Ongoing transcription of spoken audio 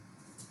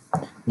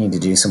Need to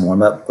do some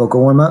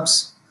vocal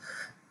warm-ups.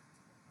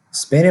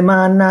 Spending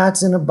my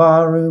nights in a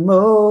barroom,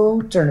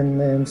 oh, turning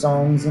them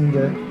songs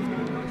into...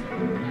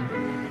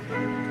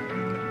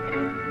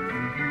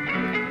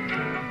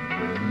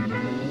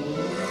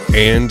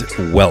 And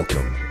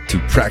welcome to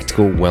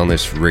Practical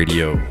Wellness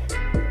Radio.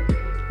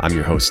 I'm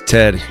your host,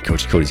 Ted.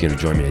 Coach Cody's going to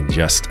join me in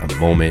just a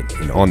moment.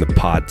 And on the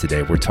pod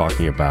today, we're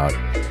talking about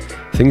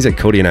things that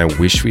Cody and I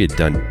wish we had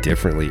done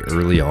differently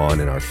early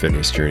on in our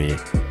fitness journey.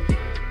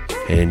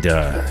 And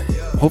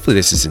hopefully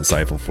this is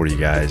insightful for you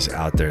guys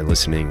out there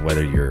listening,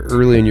 whether you're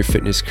early in your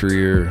fitness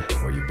career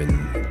or you've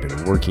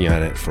been working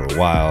on it for a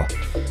while.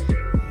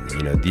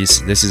 You know,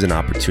 this is an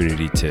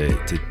opportunity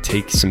to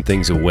take some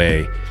things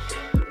away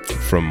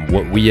from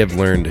what we have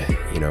learned,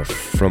 you know,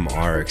 from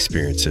our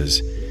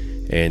experiences.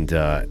 And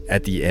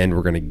at the end,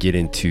 we're going to get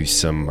into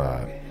some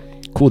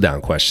cool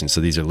down questions.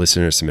 So these are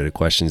listener submitted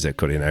questions that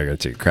Cody and I are going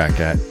to take a crack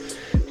at.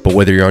 But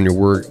whether you're on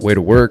your way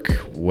to work,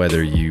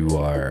 whether you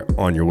are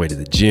on your way to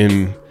the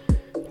gym,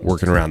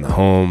 working around the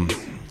home,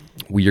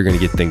 we are going to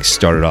get things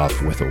started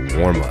off with a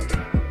warm-up.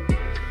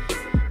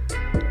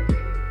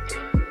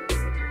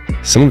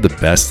 Some of the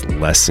best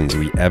lessons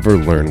we ever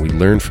learn, we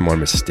learn from our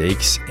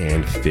mistakes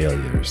and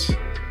failures.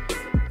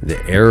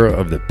 The error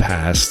of the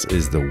past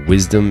is the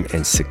wisdom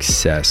and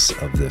success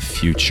of the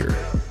future.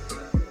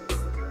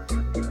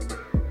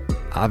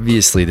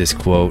 Obviously, this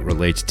quote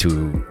relates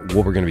to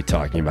what we're going to be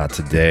talking about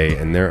today,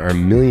 and there are a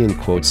million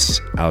quotes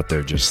out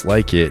there just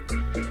like it.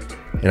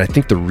 And I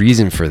think the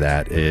reason for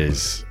that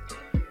is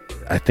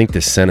I think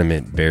the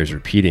sentiment bears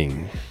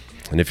repeating.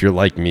 And if you're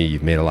like me,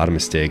 you've made a lot of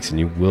mistakes, and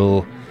you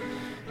will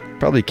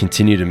probably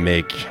continue to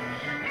make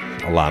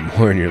a lot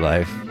more in your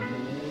life.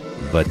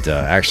 But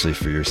actually,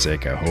 for your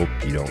sake, I hope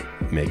you don't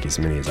make as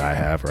many as I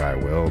have, or I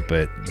will.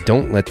 But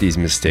don't let these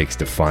mistakes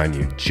define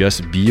you.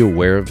 Just be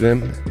aware of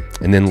them,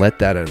 and then let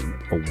that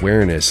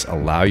awareness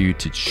allow you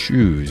to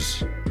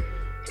choose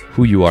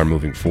who you are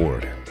moving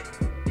forward.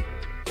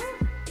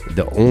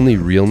 The only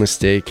real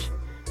mistake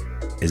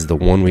is the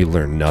one we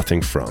learn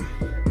nothing from.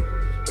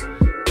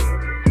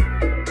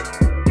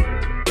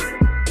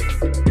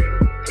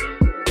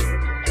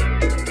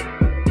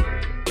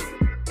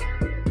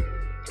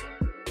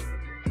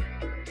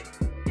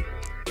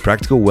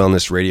 Practical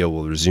Wellness Radio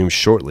will resume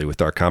shortly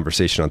with our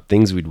conversation on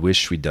things we'd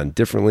wish we'd done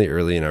differently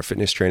early in our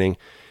fitness training.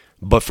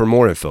 But for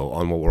more info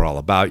on what we're all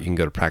about, you can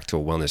go to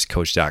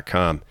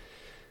practicalwellnesscoach.com.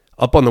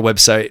 Up on the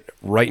website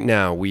right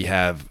now, we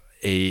have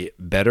a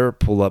better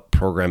pull-up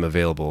program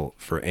available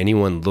for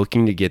anyone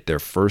looking to get their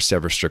first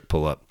ever strict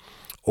pull-up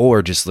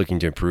or just looking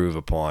to improve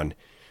upon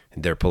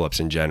their pull-ups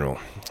in general.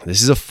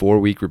 This is a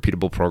 4-week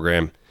repeatable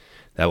program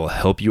that will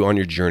help you on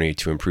your journey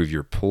to improve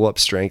your pull-up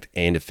strength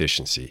and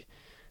efficiency.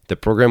 The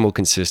program will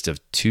consist of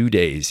 2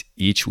 days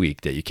each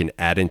week that you can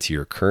add into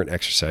your current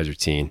exercise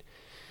routine,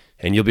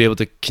 and you'll be able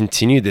to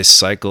continue this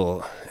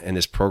cycle and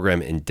this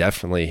program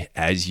indefinitely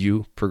as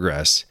you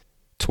progress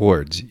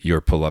towards your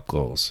pull-up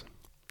goals.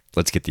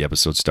 Let's get the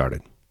episode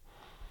started.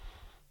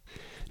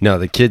 No,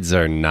 the kids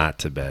are not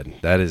to bed.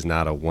 That is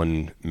not a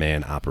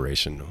one-man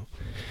operation.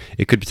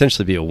 It could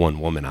potentially be a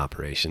one-woman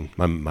operation.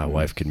 My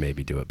wife could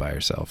maybe do it by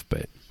herself,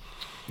 but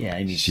yeah,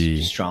 I mean,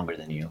 she's stronger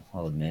than you,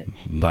 I'll admit.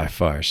 By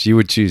far. She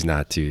would choose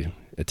not to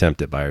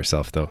attempt it by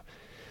herself, though.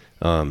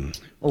 Well,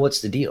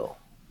 what's the deal?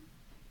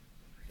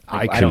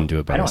 Like, I couldn't do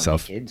it by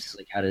myself. I don't have kids.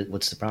 Like,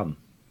 what's the problem?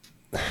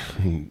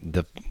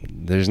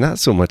 There's not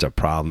so much a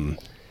problem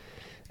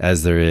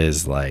as there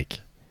is, like,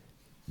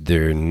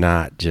 they're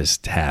not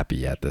just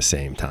happy at the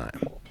same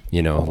time.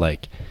 You know,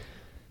 like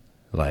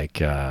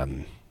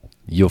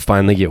you'll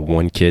finally get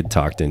one kid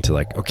talked into,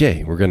 like,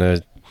 okay, we're going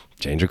to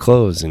change her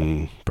clothes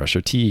and brush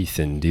her teeth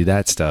and do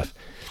that stuff.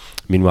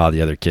 Meanwhile,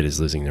 the other kid is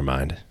losing their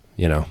mind,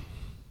 you know?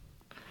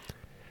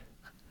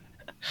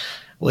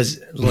 Let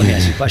me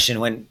ask you a question.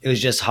 When it was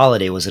just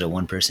holiday, was it a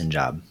one-person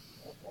job?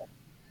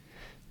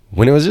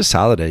 When it was just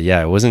holiday,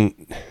 yeah, it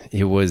wasn't,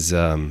 it was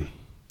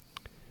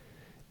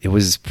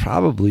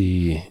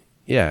probably,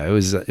 yeah, it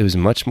was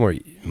much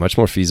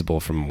more feasible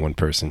from one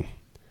person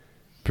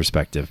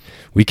perspective.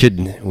 We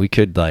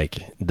could like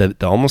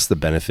almost the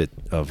benefit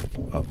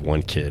of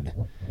one kid.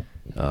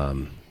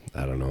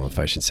 I don't know if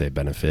I should say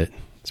benefit.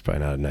 It's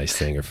probably not a nice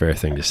thing or fair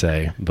thing to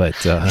say,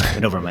 but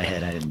went over my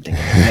head. I didn't think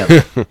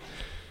of it.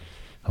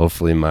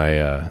 Hopefully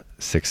my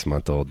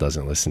 6-month-old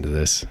doesn't listen to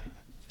this.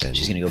 And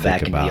she's gonna go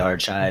back into the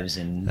archives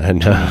in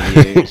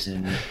 20 years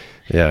and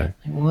yeah.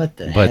 What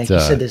the heck? You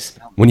said this.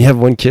 When you have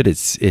one kid,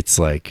 it's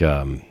like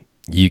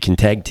you can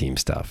tag team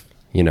stuff.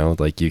 You know,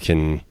 like you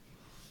can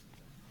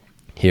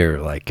here,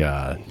 like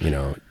you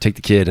know, take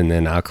the kid and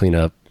then I'll clean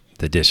up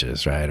the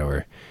dishes, right?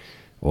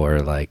 Or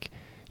like,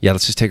 yeah,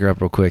 let's just take her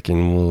up real quick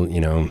and we'll, you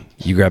know,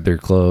 you grab their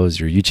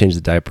clothes or you change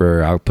the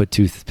diaper, or I'll put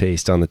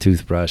toothpaste on the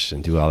toothbrush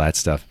and do all that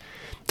stuff.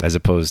 As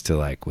opposed to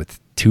like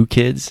with 2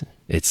 kids,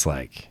 it's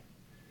like,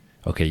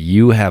 okay,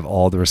 you have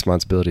all the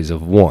responsibilities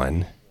of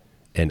one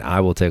and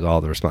I will take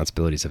all the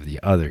responsibilities of the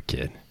other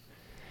kid.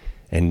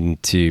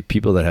 And to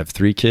people that have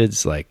 3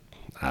 kids, like,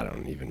 I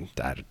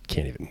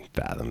can't even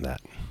fathom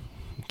that.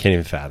 Can't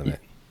even fathom it.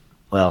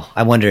 well,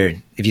 I wonder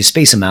if you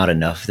space them out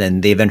enough,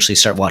 then they eventually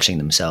start watching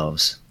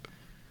themselves.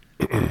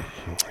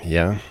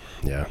 Yeah.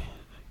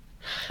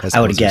 I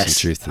would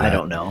guess. I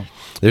don't know.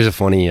 There's a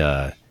funny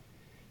Jim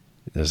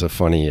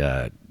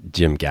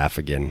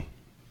Gaffigan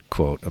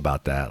quote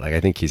about that. Like, I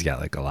think he's got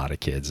like a lot of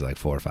kids, like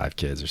 4 or 5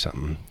 kids or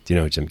something. Do you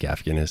know who Jim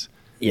Gaffigan is?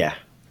 Yeah.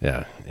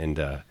 Yeah.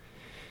 And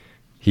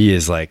he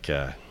is like,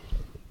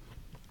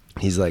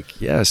 he's like,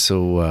 yeah,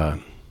 so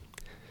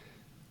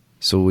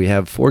we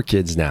have 4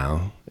 kids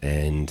now,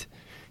 and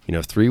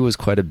 3 was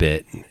quite a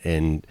bit.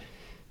 And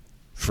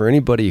for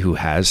anybody who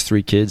has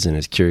 3 kids and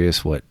is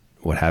curious what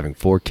having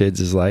 4 kids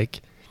is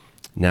like,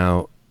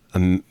 now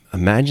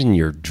imagine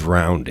you're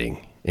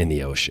drowning in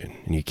the ocean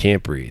and you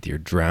can't breathe. You're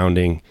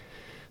drowning,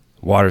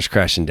 water's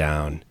crashing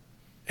down,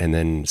 and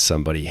then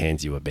somebody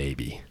hands you a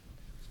baby.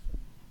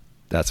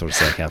 That's what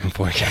it's like having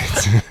 4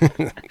 kids.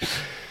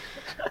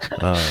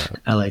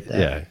 I like that.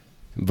 Yeah.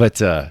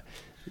 But I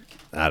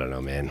don't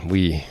know, man.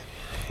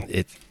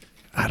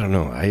 I don't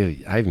know.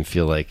 I even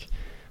feel like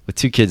with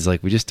 2 kids,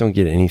 like, we just don't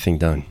get anything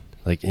done.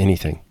 Like,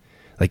 anything.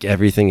 Like,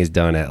 everything is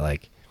done at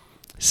like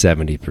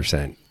 70%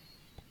 completion,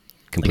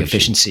 like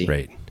efficiency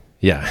rate.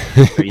 Yeah.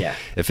 Yeah.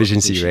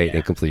 Efficiency rate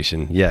and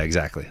completion. Yeah,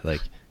 exactly.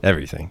 Like,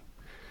 everything.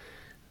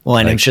 Well,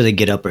 and like, I'm sure they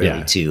get up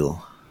early too.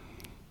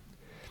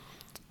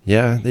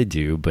 Yeah, they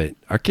do. But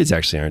our kids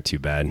actually aren't too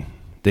bad.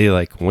 They,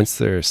 like, once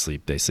they're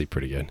asleep, they sleep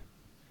pretty good.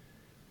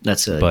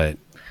 That's a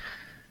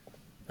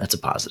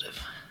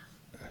positive.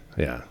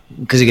 Yeah.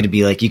 Because it could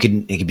be like, it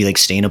could be like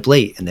staying up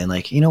late and then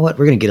like, you know what,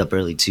 we're going to get up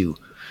early too.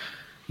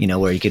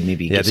 Where you could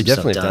maybe get some stuff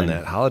done. Yeah, they definitely have done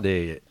that.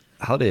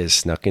 Holiday has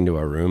snuck into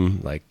our room.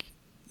 Like,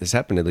 this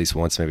happened at least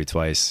once, maybe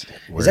twice.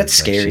 Is that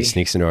scary? She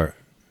sneaks into our...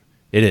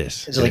 It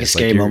is. Is it like a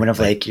scary moment of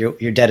like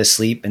you're dead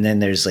asleep and then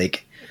there's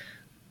like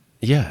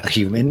a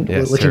human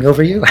looking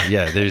over you?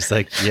 Yeah, there's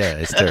like,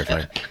 it's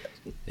terrifying.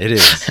 It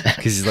is.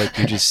 Because like,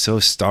 you're just so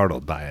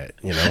startled by it,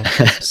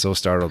 so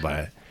startled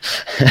by it.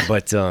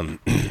 But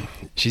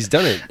she's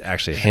done it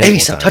actually a handful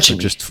of times. Touching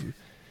me.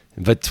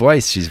 But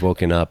twice she's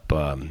woken up.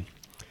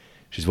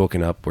 She's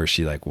woken up where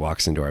she like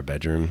walks into our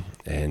bedroom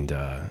and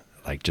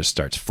like just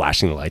starts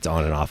flashing the lights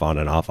on and off, on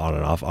and off, on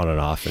and off, on and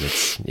off, and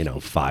it's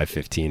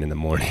 5:15 in the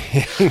morning.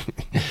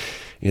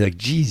 You're like,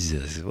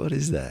 Jesus, what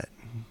is that?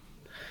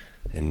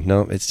 And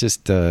no, it's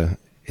just a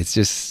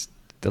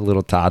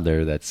little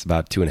toddler that's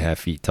about 2.5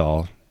 feet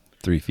tall,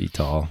 3 feet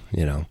tall,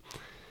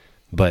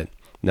 But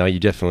no, you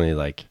definitely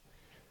like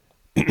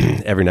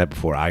every night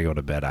before I go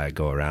to bed, I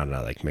go around and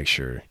I like make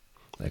sure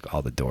like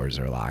all the doors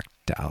are locked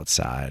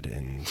outside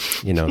and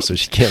so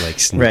she can't like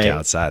sneak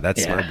outside.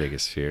 That's my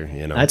biggest fear.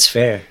 That's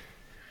fair.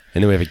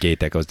 And then we have a gate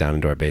that goes down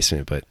into our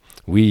basement, but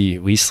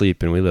we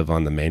sleep and we live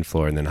on the main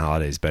floor, and then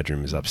Holiday's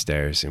bedroom is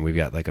upstairs, and we've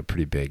got like a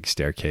pretty big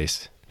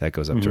staircase that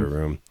goes up to her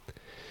room.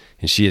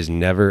 And she has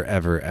never,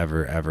 ever,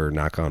 ever, ever,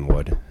 knock on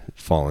wood,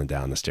 fallen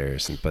down the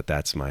stairs. But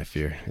that's my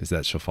fear, is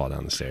that she'll fall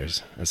down the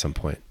stairs at some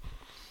point.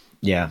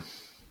 Yeah.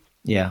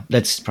 Yeah.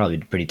 That's probably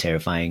pretty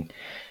terrifying.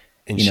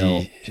 And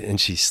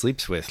she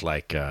sleeps with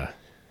like,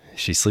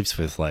 she's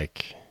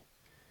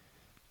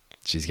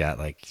got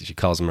like, she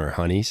calls them her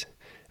honeys,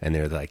 and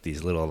they're like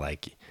these little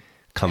like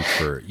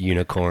comfort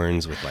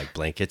unicorns with like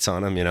blankets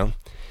on them, And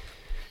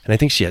I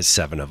think she has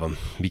 7 of them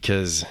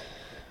because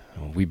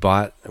we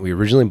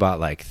originally bought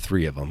like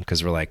 3 of them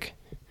because we're like,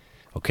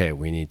 okay,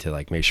 we need to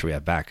like make sure we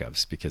have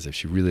backups, because if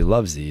she really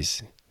loves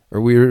these, or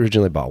we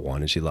originally bought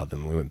 1 and she loved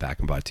them, we went back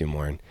and bought 2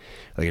 more, and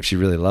like if she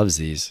really loves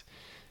these,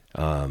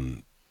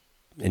 and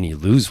you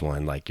lose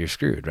one, like you're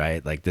screwed,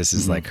 right? Like this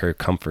is like her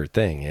comfort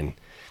thing,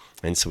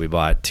 and so we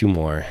bought 2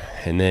 more,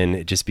 and then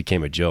it just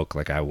became a joke.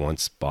 Like I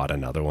once bought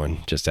another one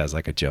just as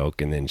like a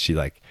joke, and then she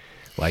like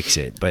likes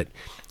it,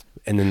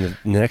 and then the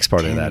next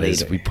part of that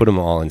is we put them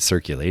all in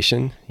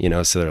circulation,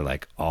 so they're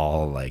like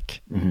all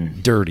like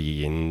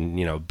dirty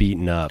and,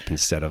 beaten up,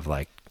 instead of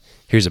like,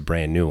 here's a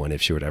brand new one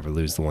if she would ever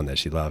lose the one that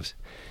she loves.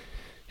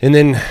 And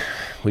then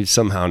we've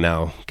somehow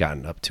now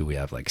gotten up to, we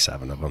have like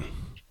 7 of them.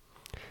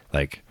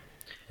 Like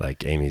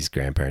Amy's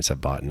grandparents have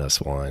bought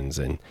us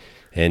ones,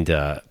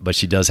 but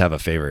she does have a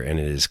favorite, and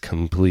it is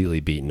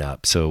completely beaten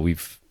up. So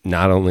we've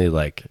not only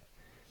like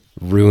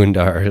ruined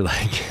our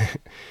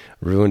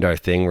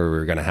thing where we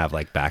were going to have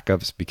like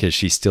backups, because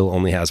she still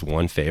only has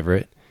one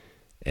favorite.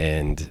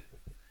 And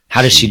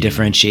how does she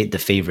differentiate the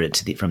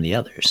favorite from the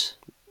others?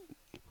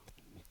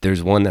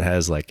 There's one that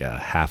has like a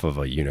half of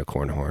a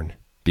unicorn horn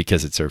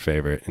because it's her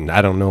favorite. And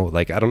I don't know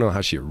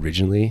how she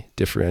originally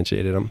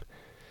differentiated them,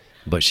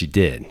 but she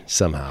did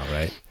somehow,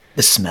 right?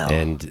 The smell.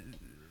 And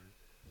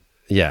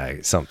yeah,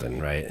 something,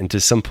 right? And to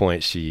some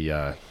point she,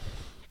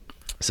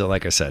 so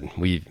like I said,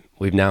 we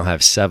now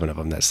have 7 of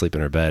them that sleep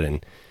in her bed,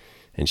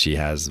 and she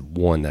has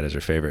 1 that is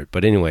her favorite.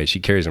 But anyway, she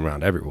carries them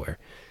around everywhere.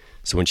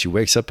 So when she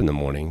wakes up in the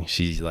morning,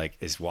 she like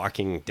is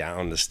walking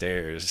down the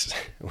stairs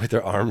with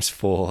her arms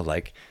full,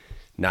 like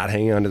not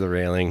hanging onto the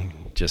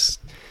railing, just,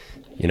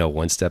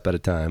 1 step at a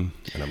time.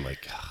 And I'm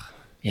like,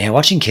 yeah,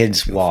 watching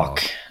kids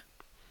walk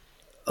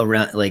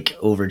around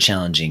over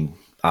challenging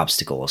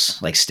obstacles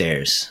like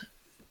stairs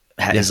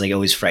is like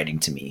always frightening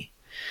to me.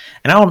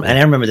 And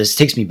I remember this. It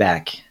takes me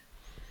back.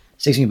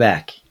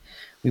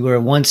 We were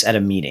once at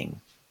a meeting.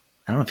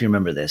 I don't know if you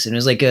remember this. And it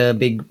was like a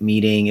big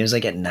meeting. It was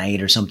like at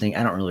night or something.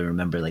 I don't really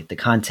remember like the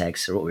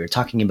context or what we were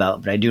talking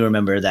about, but I do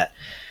remember that,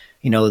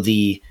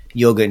 the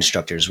yoga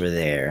instructors were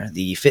there.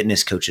 The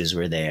fitness coaches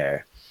were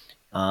there.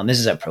 This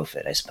is at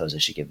ProFit. I suppose I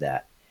should give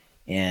that.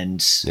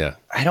 And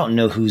I don't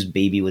know whose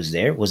baby was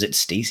there. Was it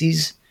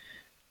Stacy's?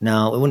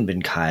 No, it wouldn't have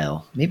been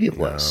Kyle. Maybe it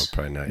was. No,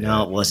 probably not.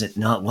 No, it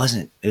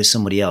wasn't. It was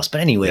somebody else.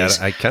 But anyways.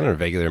 Yeah, I kind of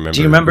vaguely remember.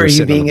 Do you remember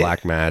you being on the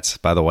black mats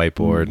by the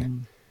whiteboard? Mm-hmm.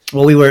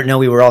 Well, we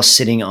were all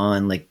sitting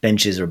on like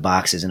benches or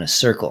boxes in a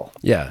circle.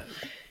 Yeah.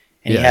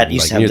 And he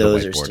used to have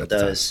those, or still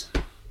does.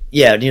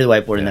 Yeah, near the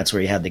whiteboard, and that's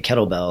where he had the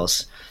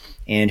kettlebells.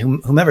 And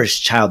whomever's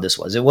child this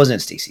was, it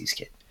wasn't Stacy's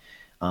kid.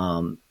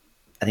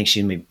 I think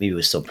she maybe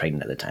was still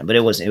pregnant at the time, but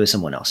it wasn't. It was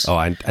someone else. Oh,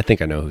 I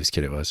think I know whose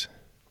kid it was.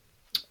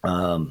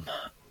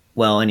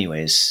 Well,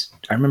 anyways,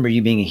 I remember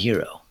you being a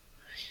hero.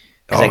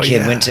 Because that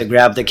kid went to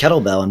grab the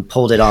kettlebell and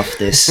pulled it off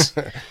this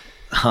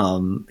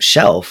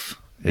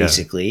shelf,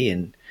 basically. Yeah.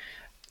 And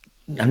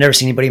I've never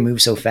seen anybody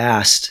move so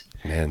fast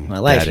in my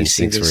life.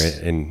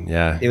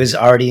 It was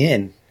already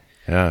in.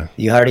 Yeah.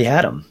 You already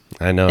had them.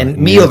 I know. And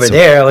me over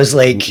there, I was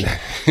like,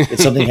 did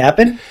something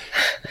happen?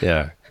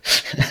 Yeah.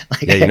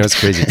 What's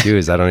crazy too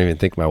is I don't even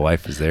think my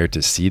wife was there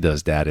to see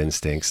those dad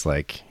instincts,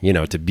 like,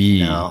 to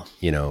be,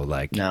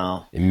 like,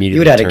 no. Immediately you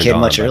would have had a kid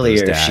much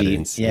earlier.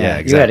 Exactly,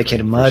 you had a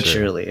kid much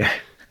earlier.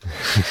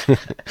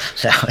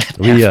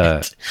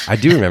 I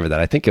do remember that.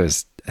 I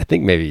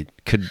think maybe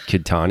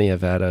could Tawny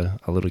have had a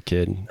little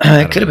kid?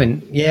 It could have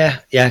been. Yeah.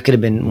 It could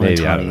have been one of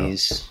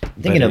Tawny's.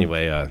 I'm thinking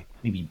of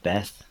maybe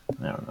Beth.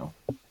 I don't know.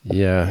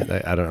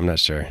 Yeah, I'm not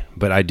sure,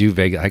 but I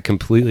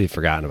completely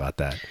forgotten about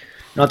that.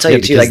 And I'll tell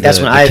you too, like that's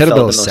when I felt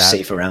the most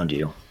safe around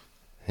you.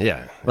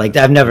 Yeah. Like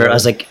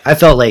I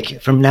felt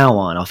like from now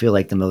on, I'll feel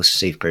like the most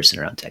safe person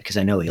around Ted because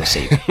I know he'll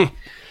save me.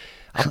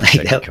 I'll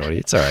protect you, Cody.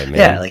 It's all right, man.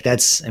 Yeah, like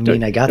that's, I got that.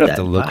 You don't have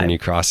to look when you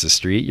cross the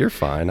street. You're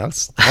fine. I'll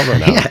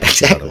run out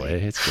the other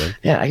way. It's good.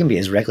 Yeah, I can be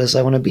as reckless as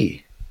I want to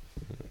be.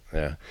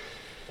 Yeah.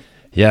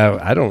 Yeah,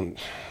 I don't,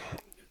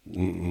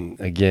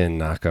 again,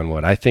 knock on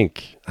wood. I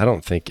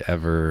don't think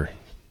ever,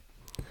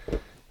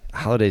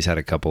 Holiday's had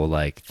a couple of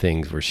like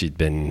things where she'd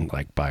been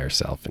like by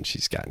herself and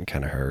she's gotten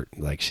kind of hurt.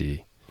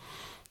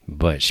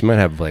 But she might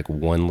have like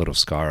one little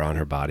scar on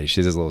her body.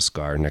 She has this little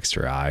scar next to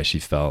her eye. She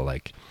fell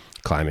like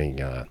climbing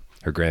her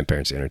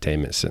grandparents'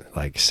 entertainment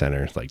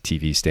center, like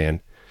TV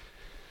stand.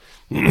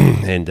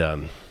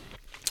 And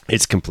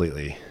it's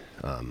completely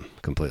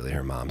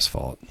her mom's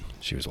fault.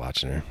 She was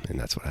watching her and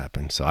that's what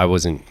happened. So I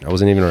wasn't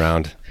even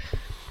around.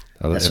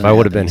 If I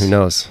would have been, who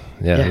knows?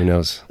 Yeah, who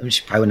knows? I mean,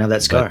 she probably wouldn't have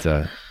that scar.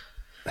 But,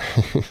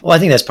 well, I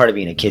think that's part of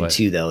being a kid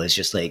too, though. It's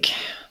just like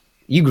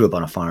you grew up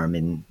on a farm,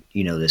 and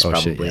you know this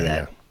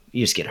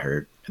you just get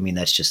hurt. I mean,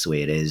 that's just the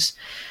way it is.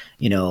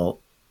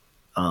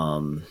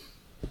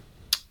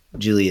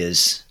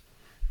 Julia's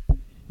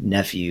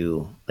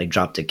nephew like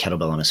dropped a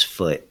kettlebell on his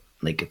foot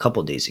like a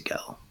couple days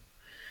ago.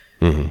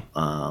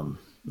 Mm-hmm.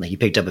 Like he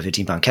picked up a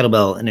 15-pound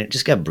kettlebell and it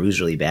just got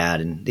bruised really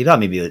bad. And they thought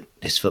maybe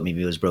his foot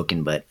was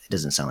broken, but it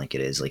doesn't sound like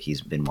it is. Like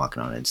he's been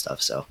walking on it and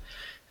stuff. So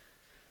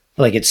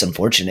like it's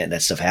unfortunate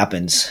that stuff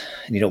happens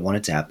and you don't want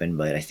it to happen.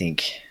 But I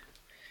think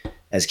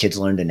as kids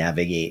learn to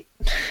navigate,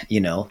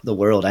 the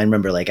world, I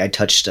remember like I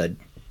touched a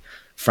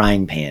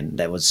frying pan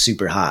that was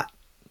super hot,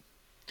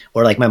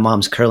 or like my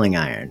mom's curling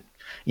iron.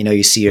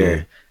 You see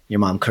your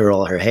mom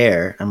curl her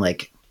hair. I'm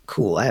like,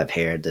 cool. I have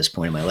hair at this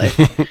point in my life.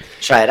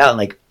 Try it out. And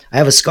like, I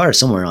have a scar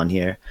somewhere on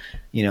here,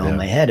 on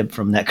my head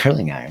from that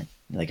curling iron.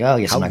 Like, oh, I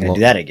guess I'm not going to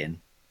do that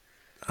again.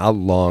 How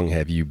long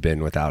have you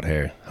been without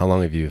hair? How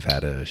long have you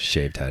had a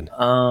shaved head?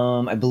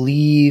 I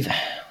believe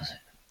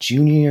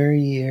junior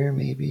year,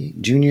 maybe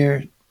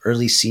beginning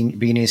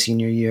of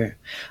senior year.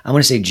 I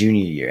want to say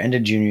junior year, end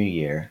of junior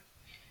year.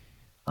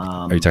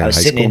 Are you talking high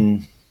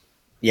school?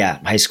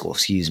 High school.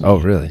 Excuse me. Oh,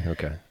 really?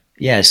 Okay.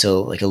 Yeah.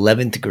 So like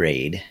 11th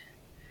grade,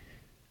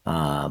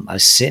 I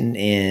was sitting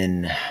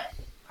in,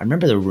 I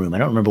remember the room. I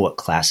don't remember what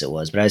class it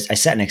was, but I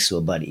sat next to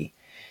a buddy.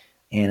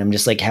 And I'm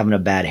just like having a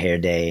bad hair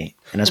day.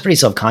 And I was pretty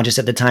self-conscious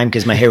at the time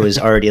because my hair was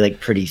already like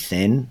pretty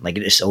thin. Like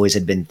it just always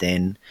had been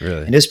thin.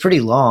 Really? And it was pretty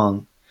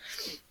long.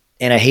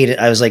 And I hated,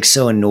 I was like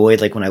so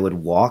annoyed. Like when I would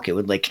walk, it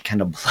would like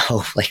kind of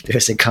blow. Like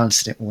there's a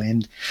constant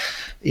wind,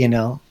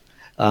 even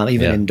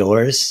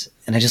indoors.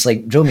 And it just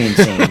like drove me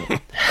insane.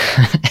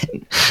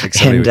 Like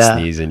somebody would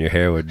sneeze and your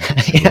hair would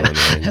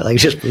blow like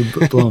just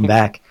blowing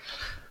back.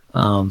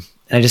 And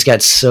I just got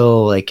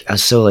I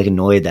was so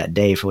annoyed that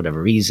day for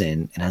whatever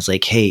reason. And I was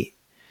like, hey,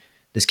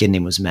 this kid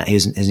name was Matt.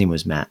 His name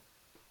was Matt.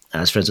 I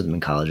was friends with him in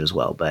college as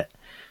well. But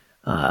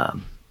I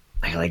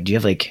like, do you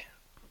have like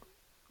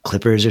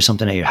clippers or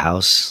something at your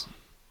house?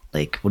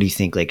 Like, what do you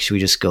think? Like, should we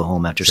just go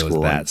home after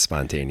school? Was that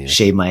spontaneous?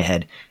 Shave my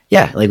head.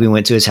 Yeah. Like we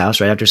went to his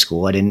house right after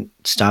school. I didn't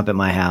stop at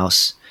my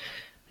house.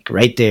 Like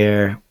right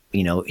there,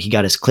 he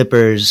got his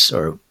clippers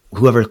or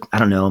whoever, I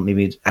don't know,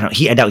 maybe,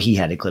 I doubt he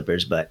had the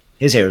clippers, but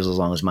his hair was as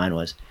long as mine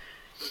was.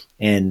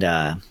 And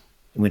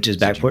went to his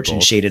back porch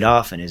and shaded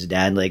off, and his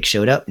dad like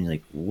showed up and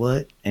like,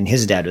 what? And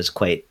his dad was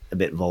quite a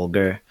bit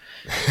vulgar.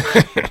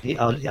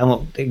 I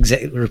won't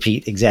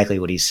repeat exactly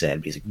what he said,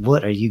 but he's like,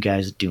 what are you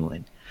guys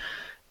doing?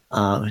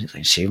 He's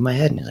like, shave my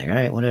head. And he's like, all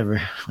right,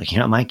 whatever. Like, you're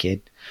not my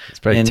kid. He's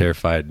probably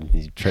terrified.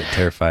 He's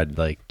terrified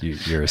like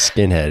you're a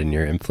skinhead and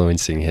you're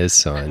influencing his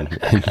son.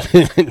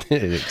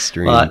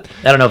 Extreme. Well,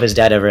 I don't know if his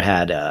dad ever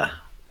had,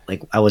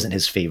 like, I wasn't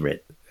his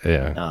favorite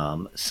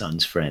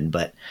son's friend,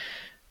 but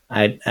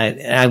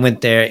I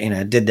went there and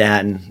I did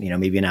that, and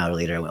maybe an hour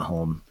later I went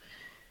home,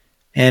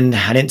 and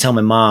I didn't tell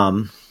my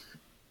mom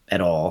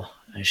at all.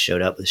 I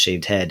showed up with a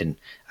shaved head, and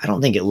I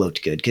don't think it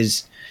looked good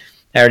because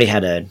I already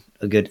had a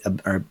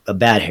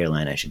bad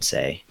hairline, I should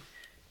say,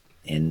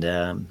 and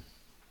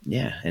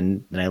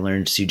and then I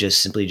learned to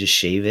simply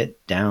shave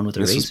it down with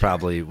a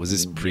razor. Was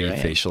this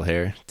pre-facial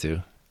hair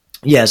too?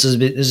 Yeah, so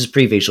this is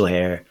pre-facial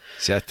hair.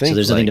 See, I think so.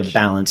 There's nothing to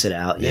balance it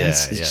out. Yeah,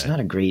 it's not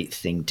a great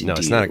thing to do. No,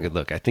 it's not a good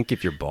look. I think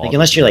if you're bald, like,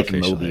 unless you're like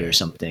Moby or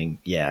something,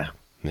 yeah,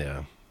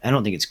 I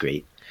don't think it's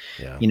great.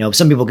 Yeah,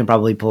 some people can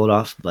probably pull it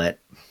off, but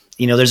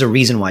there's a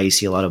reason why you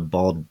see a lot of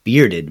bald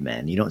bearded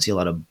men. You don't see a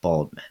lot of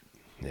bald men.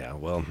 Yeah,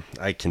 well,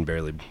 I can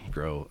barely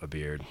grow a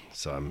beard,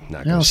 so I'm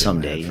not going to.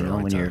 Someday,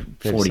 when you're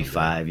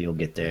 45, you'll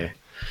get there.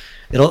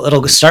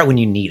 It'll start when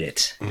you need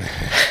it.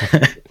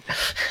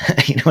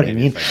 You know what I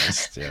mean?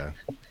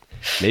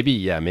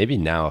 Maybe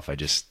now if I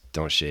just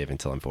don't shave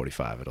until I'm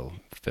 45, it'll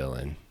fill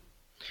in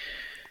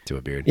to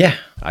a beard. Yeah,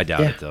 I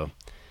doubt it though.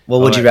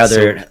 Well, would you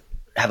rather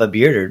have a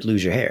beard or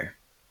lose your hair?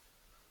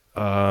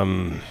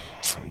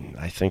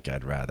 I think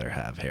I'd rather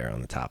have hair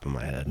on the top of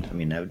my head. I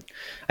mean,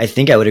 I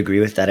think I would agree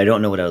with that. I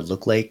don't know what I would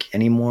look like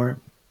anymore.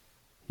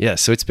 Yeah,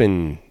 so it's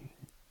been,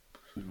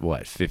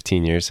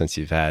 15 years since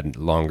you've had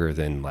longer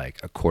than like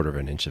a quarter of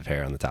an inch of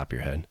hair on the top of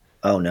your head?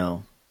 Oh,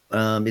 no.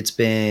 It's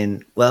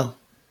been, no,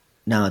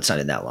 it's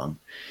not that long.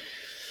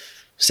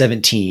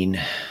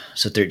 17,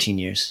 so 13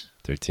 years.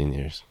 13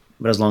 years.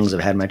 But as long as I've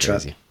had my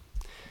truck.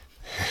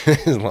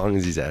 As long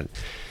as he's had...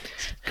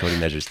 Cody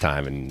measures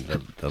time and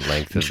the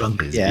length of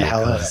his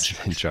vehicles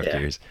and truck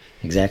years.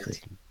 Exactly.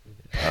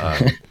 All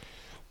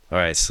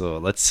right, so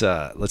let's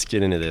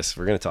get into this.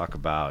 We're going to talk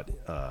about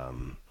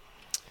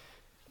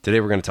today.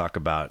 We're going to talk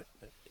about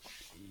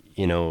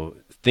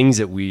things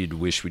that we'd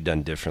wish we'd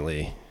done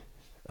differently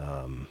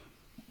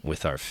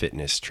with our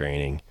fitness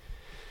training.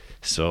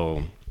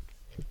 So,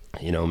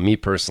 me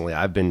personally,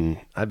 I've been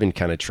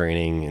kind of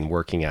training and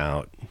working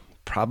out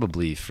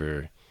probably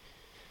for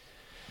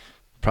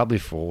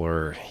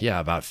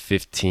about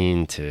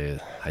 15 to,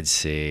 I'd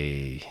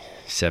say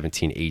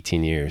 17,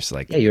 18 years.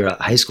 Like, you're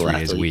a high school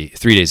athlete.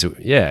 3 days a week.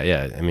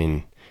 Yeah. I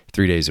mean,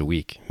 3 days a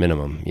week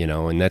minimum,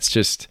 and that's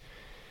just,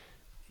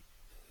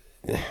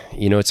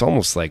 it's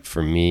almost like,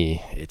 for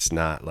me, it's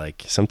not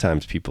like,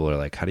 sometimes people are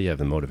like, how do you have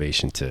the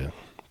motivation to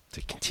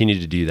continue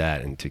to do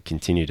that and to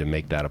continue to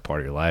make that a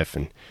part of your life?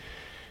 And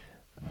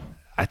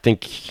I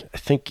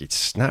think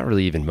it's not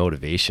really even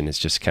motivation. It's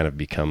just kind of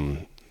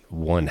become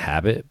one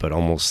habit, but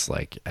almost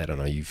like, I don't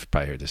know, you've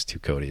probably heard this too,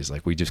 Cody, is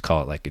like, we just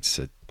call it like it's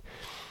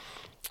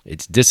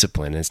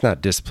discipline. And it's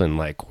not discipline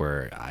like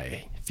where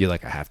I feel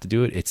like I have to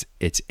do it.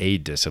 It's a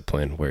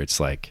discipline where it's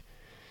like,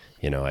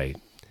 I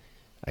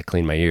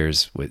clean my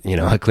ears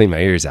I clean my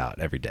ears out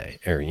every day,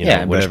 or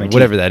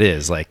whatever that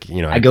is. Like,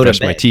 I go brush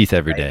to my teeth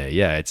every day.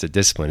 Yeah, it's a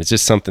discipline. It's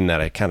just something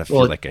that I kind of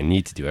feel like I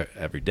need to do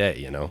every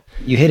day.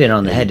 You hit it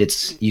on the head.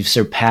 You've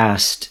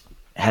surpassed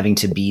having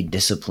to be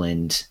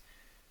disciplined.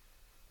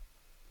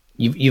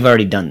 You've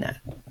already done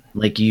that.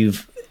 Like,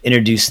 you've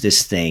introduced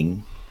this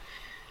thing,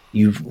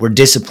 you were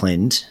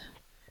disciplined,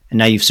 and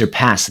now you've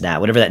surpassed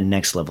that, whatever that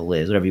next level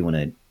is, whatever you want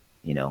to,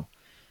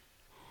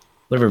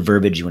 whatever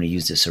verbiage you want to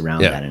use to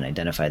surround that and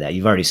identify that.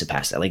 You've already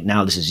surpassed that. Like,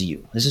 now this is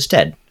you. This is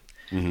Ted.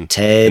 Mm-hmm.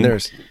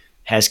 Ted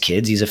has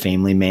kids. He's a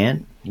family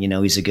man.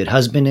 He's a good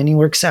husband, and he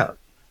works out.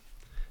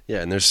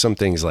 Yeah, and there's some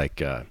things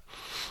like, other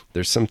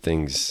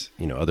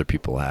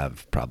people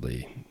have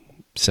probably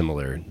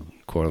similar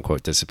quote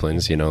unquote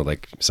disciplines,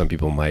 like some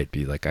people might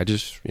be like, I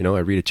just, I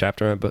read a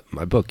chapter on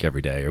my book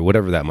every day, or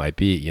whatever that might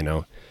be,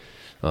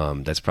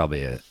 that's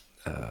probably a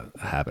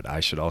habit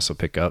I should also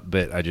pick up.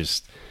 But I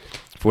just,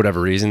 for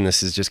whatever reason,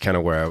 this is just kind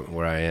of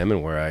where I am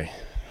and where I,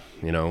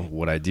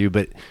 what I do.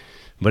 But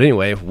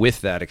anyway,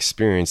 with that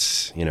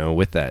experience,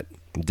 with that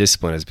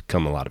discipline has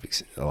become a lot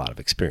of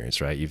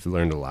experience, right? You've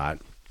learned a lot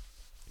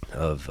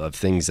of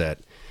things that,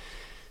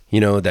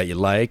 that you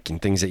like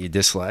and things that you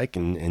dislike,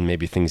 and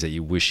maybe things that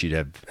you wish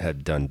you'd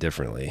have done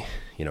differently,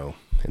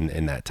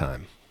 in that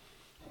time.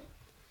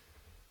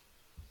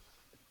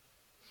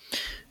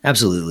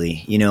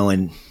 Absolutely.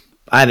 And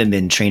I haven't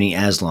been training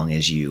as long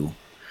as you.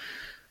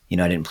 I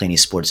didn't play any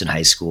sports in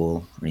high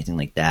school or anything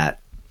like that.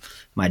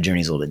 My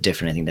journey's a little bit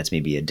different. I think that's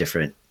maybe a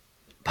different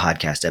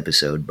podcast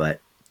episode, but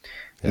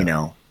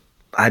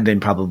I've been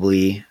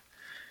probably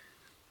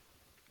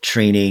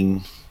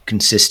training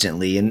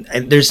consistently, and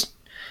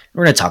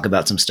we're going to talk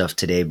about some stuff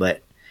today,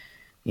 but,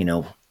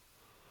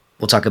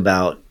 we'll talk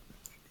about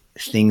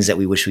things that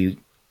we wish we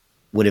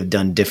would have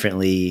done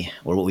differently,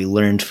 or what we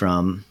learned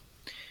from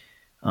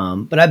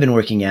But I've been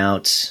working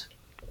out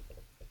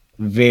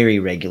very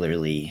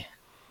regularly,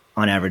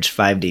 on average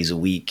 5 days a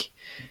week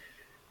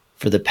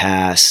for the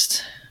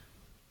past,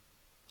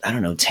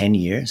 10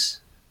 years,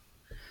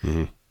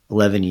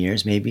 11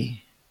 years,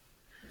 maybe.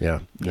 Yeah.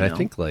 And I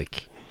think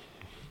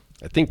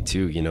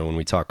too, when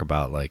we talk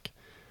about like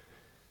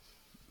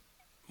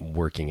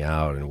working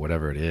out and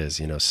whatever it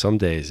is, some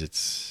days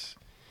it's,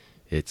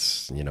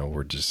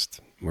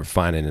 we're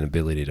finding an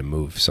ability to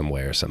move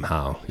somewhere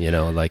somehow,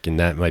 and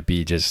that might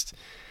be just,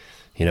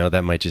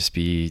 that might just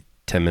be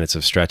 10 minutes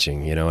of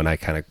stretching, and I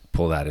kind of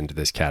pull that into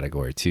this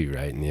category too,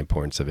 right? And the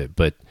importance of it.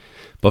 But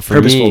for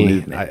purposeful me,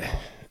 movement.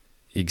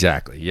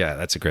 Exactly. Yeah.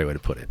 That's a great way to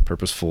put it.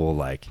 Purposeful,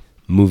 like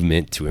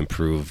movement to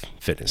improve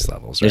fitness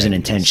levels. There's right? an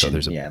intention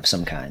of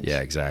some kind.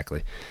 Yeah,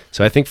 exactly.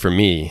 So I think for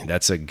me,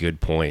 that's a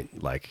good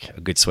point, like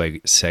a good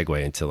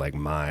segue into like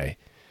my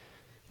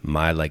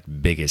like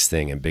biggest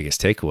thing and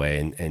biggest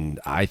takeaway. And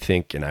I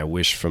think, and I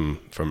wish from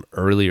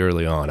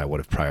early on, I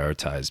would have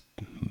prioritized,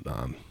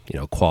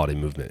 quality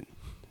movement.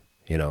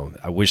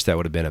 I wish that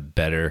would have been a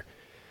better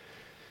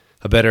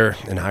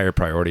and higher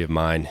priority of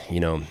mine.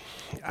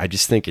 I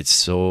just think it's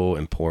so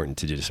important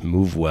to just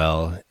move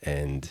well,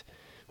 and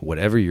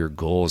whatever your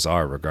goals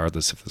are,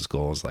 regardless of those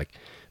goals, like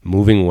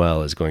moving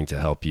well is going to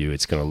help you.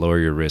 It's going to lower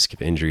your risk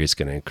of injury. It's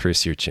going to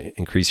increase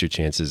your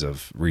chances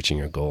of reaching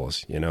your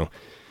goals,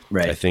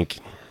 Right. I think,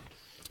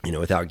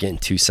 without getting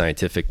too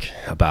scientific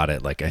about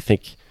it, like I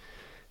think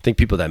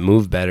people that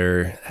move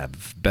better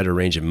have better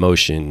range of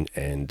motion.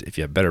 And if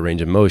you have better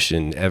range of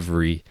motion,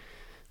 every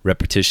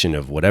repetition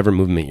of whatever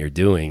movement you're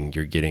doing,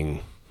 you're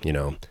getting,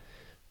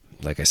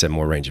 like I said,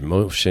 more range of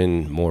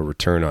motion, more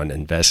return on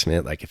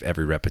investment. Like if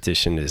every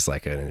repetition is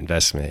like an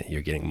investment,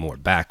 you're getting more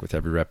back with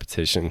every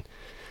repetition.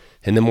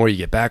 And the more you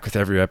get back with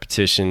every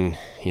repetition,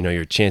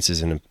 your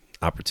chances and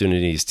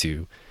opportunities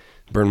to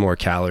burn more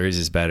calories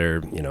is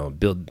better,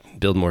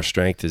 build more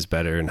strength is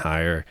better and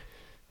higher.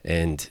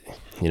 And,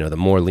 the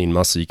more lean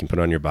muscle you can put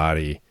on your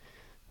body,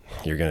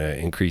 you're going to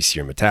increase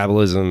your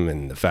metabolism.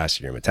 And the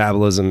faster your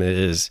metabolism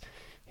is,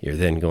 you're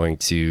then going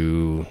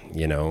to,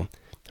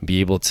 be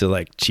able to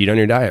like cheat on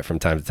your diet from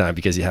time to time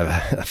because you have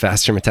a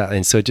faster metabolism.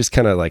 And so it just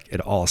kind of like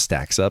it all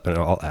stacks up and it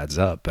all adds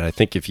up. But I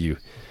think if you,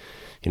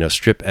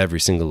 strip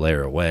every single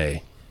layer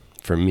away,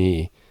 for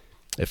me,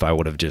 if I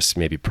would have just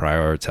maybe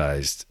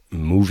prioritized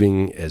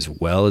moving as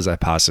well as I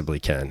possibly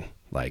can,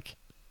 like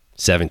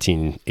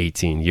 17,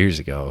 18 years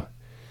ago,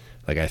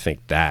 like I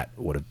think that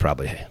would have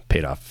probably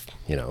paid off,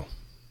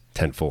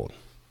 tenfold.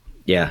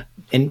 Yeah.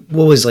 And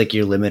what was like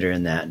your limiter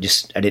in that?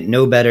 Just, I didn't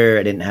know better.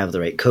 I didn't have the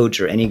right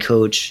coach or any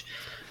coach.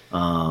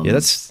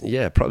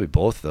 Probably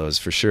both of those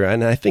for sure.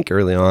 And I think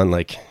early on,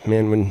 like,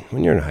 man, when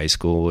you're in high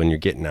school and you're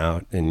getting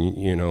out and,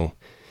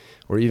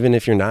 or even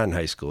if you're not in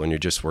high school and you're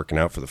just working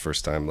out for the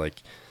first time,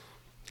 like,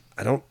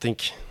 I don't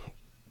think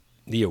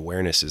the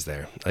awareness is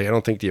there. Like, I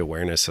don't think the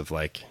awareness of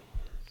like,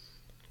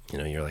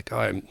 you're like,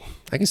 oh,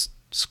 I can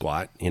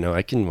squat,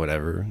 I can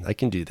whatever, I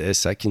can do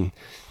this, I can,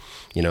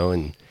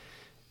 and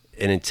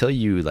until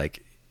you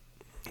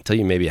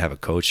maybe have a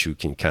coach who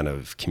can kind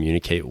of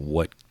communicate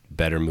what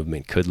better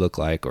movement could look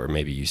like, or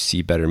maybe you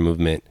see better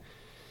movement,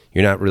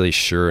 you're not really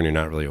sure and you're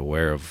not really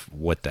aware of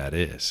what that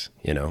is,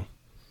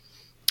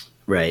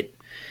 Right.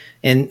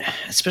 And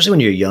especially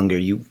when you're younger,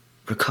 you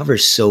recover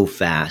so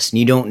fast and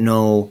you don't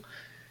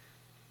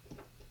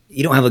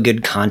have a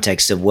good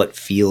context of what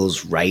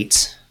feels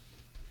right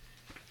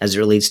as it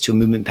relates to a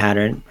movement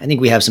pattern. I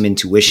think we have some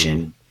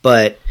intuition,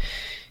 but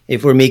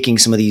if we're making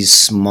some of these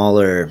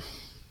smaller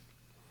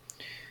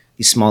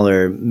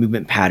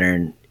movement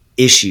pattern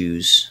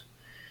issues,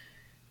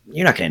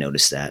 you're not going to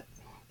notice that.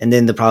 And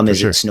then the problem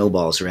is it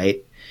snowballs,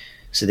 right?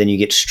 So then you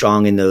get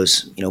strong in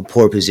those,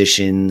 poor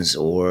positions,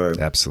 or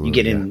Absolutely, you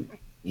get in,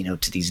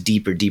 to these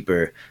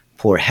deeper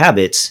poor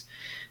habits.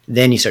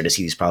 Then you start to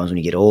see these problems when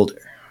you get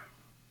older.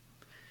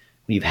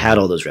 When you've had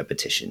all those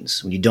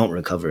repetitions, when you don't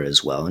recover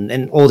as well.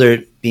 And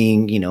older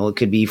being, it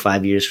could be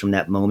 5 years from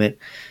that moment,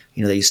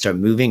 that you start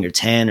moving, or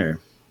 10, or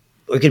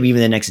it could be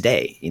even the next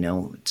day.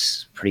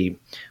 It's pretty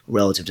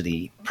relative to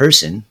the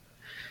person.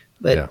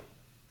 But yeah.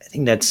 I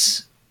think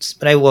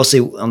but I will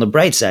say on the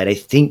bright side, I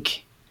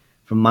think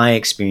from my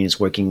experience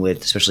working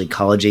with especially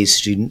college-age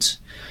students,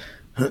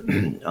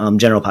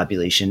 general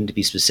population to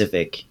be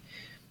specific,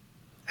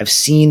 I've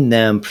seen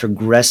them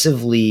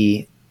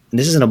progressively, and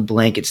this isn't a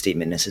blanket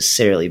statement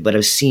necessarily, but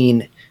I've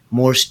seen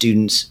more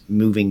students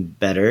moving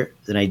better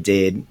than I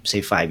did,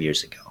 say, 5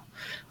 years ago.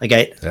 Like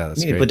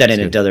maybe put that in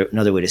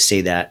another way to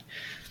say that.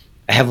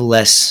 I have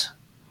less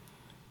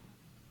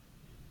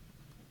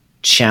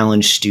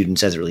challenged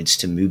students as it relates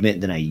to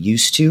movement than I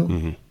used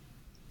to.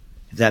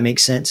 If that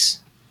makes sense.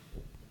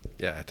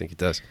 Yeah, I think it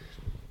does.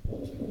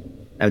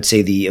 I would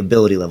say the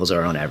ability levels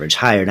are on average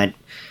higher. And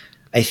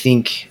I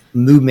think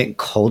movement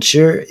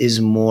culture is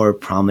more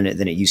prominent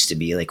than it used to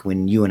be, like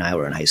when you and I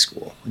were in high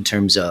school, in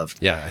terms of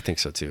I think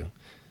so too.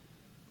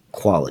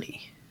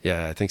 Quality.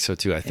 Yeah, I think so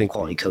too. I think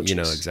quality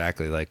coaches.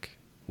 Exactly. Like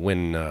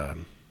when I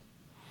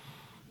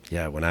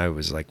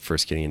was like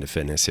first getting into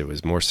fitness, it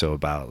was more so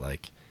about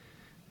like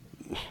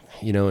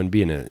you know, and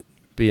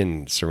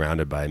being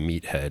surrounded by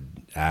meathead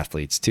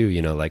athletes too,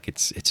 you know, like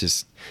it's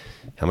just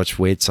how much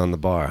weight's on the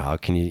bar, how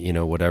can you, you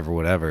know,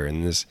 whatever.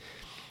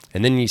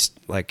 And then you,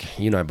 like,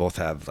 you and I both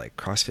have like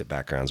CrossFit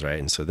backgrounds, right?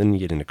 And so then you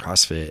get into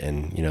CrossFit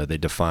and, you know, they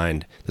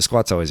defined, the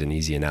squat's always an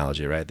easy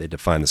analogy, right? They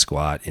define the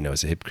squat, you know,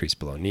 as a hip crease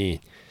below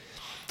knee.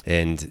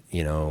 And,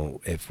 you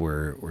know, if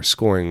we're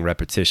scoring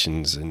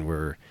repetitions and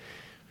we're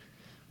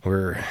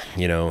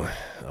you know,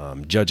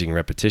 judging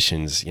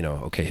repetitions, you know,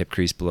 okay, hip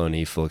crease below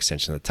knee, full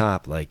extension at the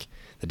top, like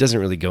that doesn't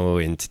really go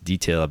into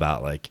detail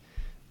about like,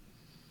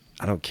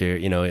 I don't care,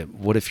 you know,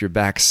 what if your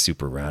back's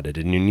super rounded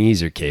and your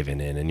knees are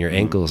caving in and your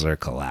ankles are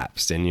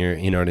collapsed and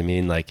you know what I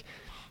mean? Like,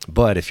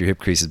 but if your hip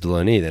crease is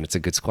below knee, then it's a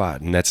good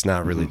squat. And that's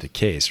not really the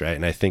case, right?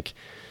 And I think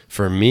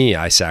for me,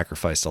 I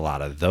sacrificed a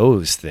lot of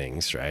those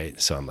things, right?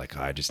 So I'm like,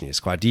 oh, I just need to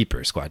squat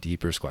deeper.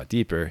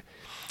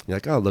 You're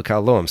like, oh, look how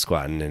low I'm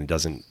squatting. And it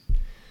doesn't,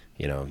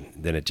 you know,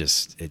 then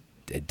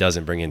it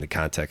doesn't bring into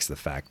context the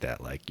fact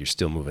that like you're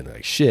still moving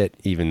like shit,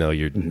 even though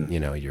you're, you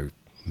know, you're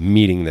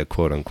meeting the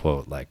quote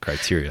unquote like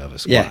criteria of a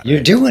squat. Yeah, you're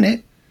right? Doing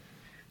it,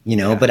 you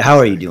know, but how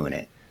are you doing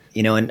it?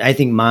 You know, and I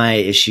think my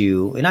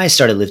issue, and I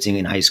started lifting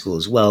in high school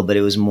as well, but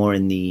it was more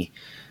in the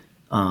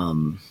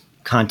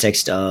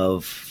context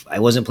of I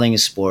wasn't playing a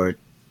sport.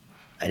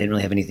 I didn't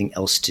really have anything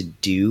else to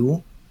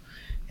do.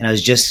 And I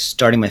was just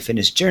starting my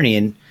fitness journey,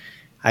 and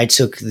I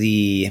took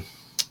the,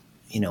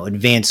 you know,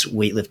 advanced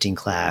weightlifting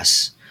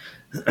class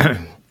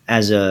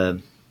as a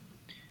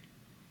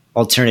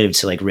alternative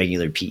to like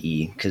regular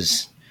PE,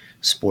 because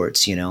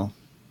sports, you know,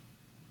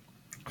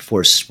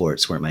 forced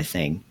sports weren't my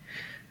thing.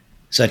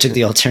 So I took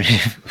the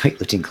alternative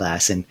weightlifting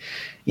class, and,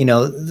 you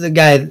know, the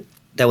guy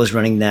that was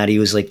running that, he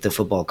was like the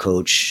football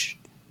coach,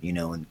 you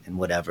know, and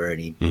whatever.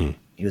 And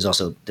he was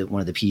also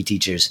one of the PE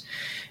teachers,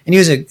 and he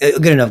was a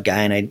good enough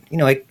guy. And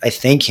I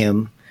thank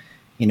him,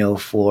 you know,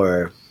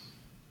 for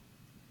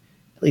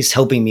at least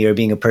helping me or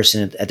being a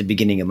person at the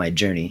beginning of my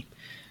journey,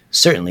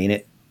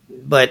 certainly.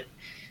 But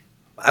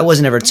I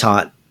wasn't ever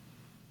taught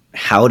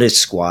how to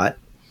squat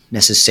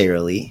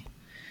necessarily.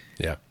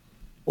 Yeah.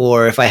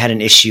 Or if I had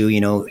an issue,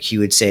 you know, he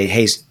would say,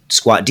 hey,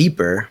 squat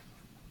deeper.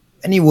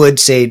 And he would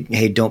say,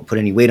 hey, don't put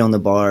any weight on the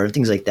bar,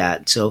 things like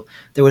that. So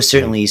there was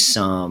certainly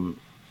some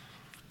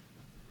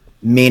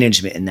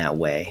management in that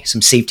way,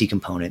 some safety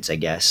components, I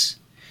guess.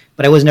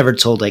 But I was never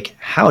told, like,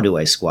 how do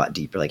I squat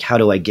deeper? Like, how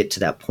do I get to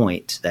that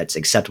point that's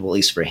acceptable, at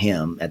least for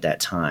him at that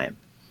time?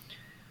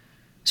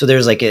 So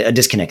there's like a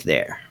disconnect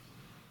there,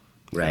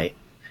 right?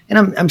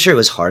 And I'm sure it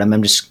was hard.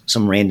 I'm just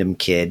some random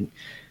kid,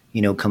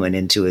 you know, coming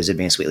into his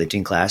advanced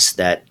weightlifting class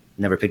that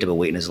never picked up a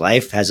weight in his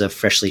life, has a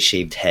freshly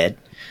shaved head,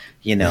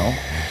 you know,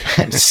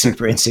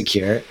 super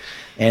insecure.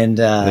 And,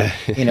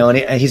 you know,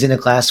 and he's in a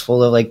class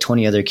full of like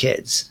 20 other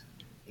kids.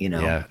 You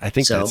know? Yeah, I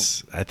think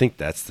that's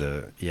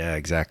yeah,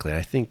 exactly.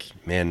 I think,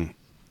 man,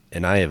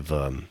 and I have,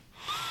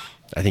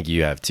 I think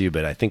you have too,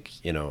 but I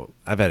think, you know,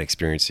 I've had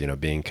experience, you know,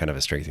 being kind of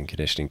a strength and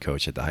conditioning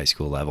coach at the high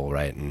school level,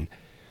 right? And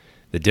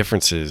the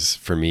difference is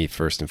for me,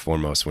 first and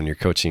foremost, when you're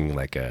coaching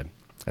like a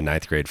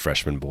ninth grade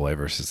freshman boy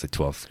versus the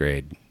 12th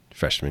grade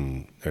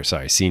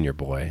senior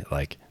boy,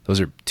 like those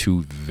are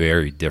two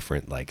very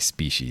different like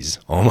species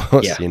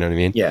almost, you know what I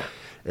mean? Yeah.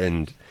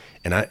 And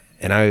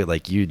I,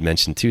 like you'd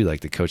mentioned too,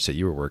 like the coach that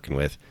you were working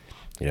with,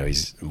 you know,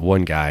 he's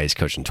one guy, he's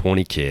coaching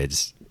 20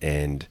 kids,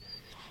 and,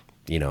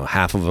 you know,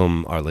 half of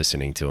them are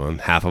listening to him.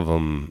 Half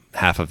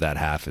of that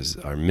half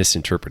are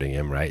misinterpreting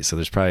him. Right. So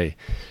there's probably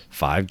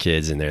 5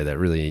 kids in there that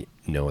really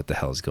know what the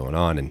hell is going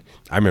on. And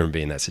I remember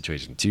being in that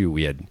situation too.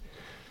 We had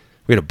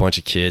a bunch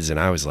of kids, and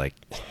I was like,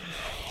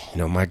 you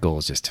know, my goal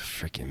is just to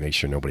freaking make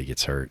sure nobody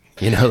gets hurt.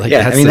 You know, like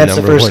that's the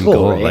number one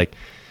goal. Right? Like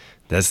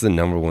that's the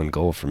number one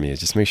goal for me, is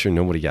just make sure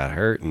nobody got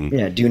hurt.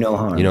 And do no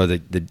harm. You know,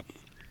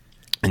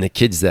 the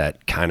kids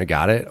that kind of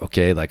got it,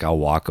 okay, like I'll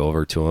walk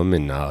over to them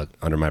and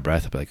under my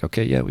breath, I'll be like,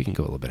 okay, yeah, we can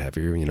go a little bit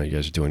heavier. You know, you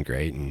guys are doing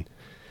great. And,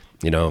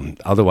 you know,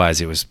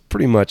 otherwise it was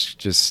pretty much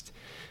just,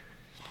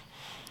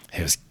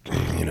 it was,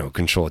 you know,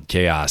 controlled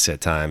chaos at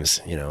times,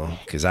 you know,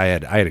 because I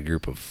had a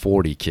group of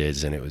 40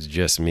 kids, and it was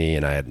just me,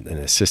 and I had an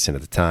assistant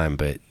at the time,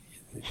 but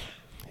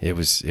it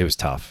was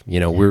tough. You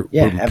know, we're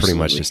pretty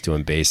much just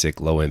doing basic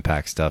low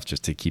impact stuff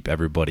just to keep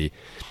everybody.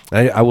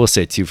 I will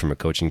say too, from a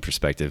coaching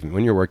perspective,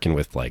 when you're working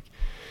with like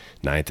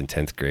 9th and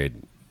 10th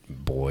grade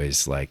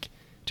boys, like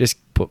just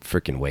put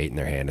freaking weight in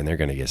their hand and they're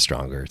going to get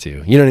stronger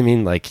too. You know what I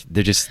mean? Like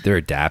they're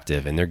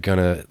adaptive, and they're going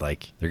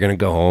to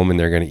go home and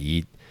they're going to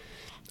eat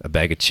a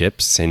bag of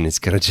chips, and it's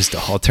going to just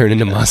all turn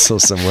into muscle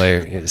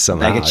somehow.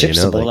 Bag of chips,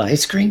 you know, a bowl of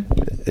ice cream.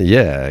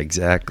 Yeah,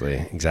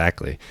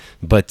 exactly.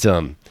 But,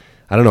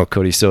 I don't know,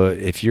 Cody. So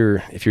if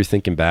you're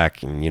thinking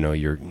back, and, you know,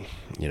 you're,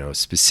 you know,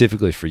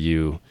 specifically for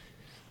you,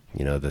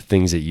 you know, the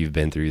things that you've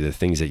been through, the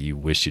things that you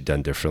wish you'd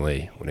done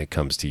differently when it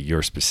comes to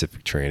your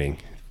specific training,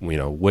 you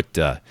know, what,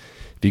 if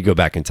you go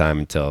back in time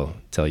and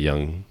tell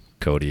young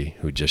Cody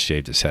who just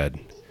shaved his head,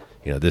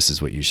 you know, this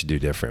is what you should do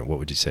different, what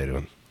would you say to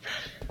him?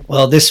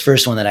 Well, this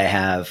first one that I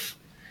have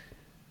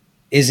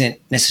isn't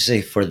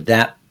necessarily for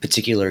that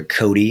particular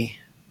Cody.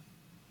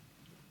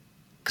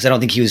 because I don't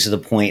think he was to the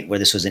point where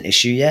this was an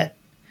issue yet.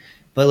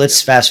 But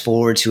let's fast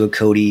forward to a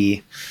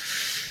Cody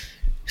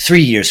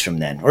 3 years from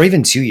then, or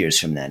even 2 years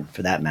from then,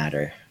 for that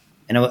matter.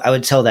 And I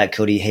would tell that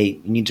Cody, hey,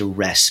 you need to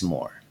rest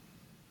more.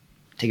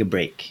 Take a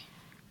break.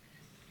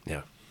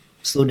 Yeah.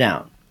 Slow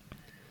down.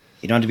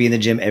 You don't have to be in the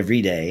gym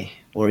every day,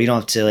 or you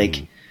don't have to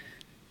like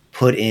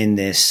put in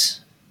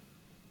this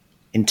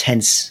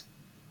intense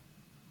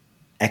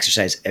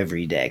exercise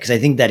every day. Because I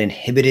think that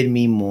inhibited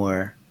me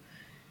more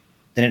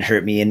than it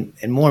hurt me.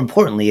 And more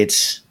importantly,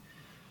 it's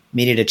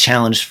made it a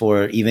challenge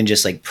for even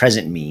just like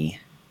present me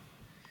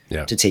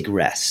to take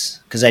rests.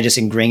 Because I just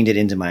ingrained it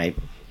into my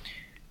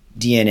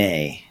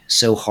DNA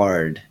so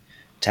hard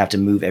to have to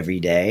move every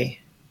day.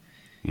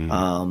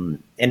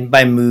 And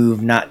by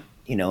move, not,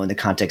 in the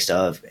context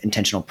of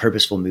intentional,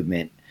 purposeful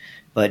movement,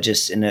 but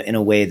just in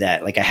a way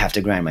that like I have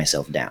to grind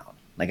myself down.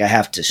 Like I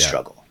have to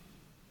struggle.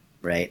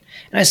 Right.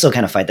 And I still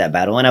kind of fight that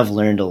battle, and I've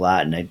learned a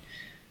lot, and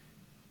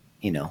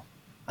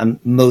I'm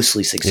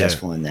mostly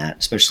successful in that,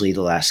 especially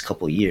the last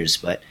couple of years,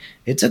 but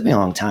it took me a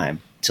long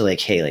time to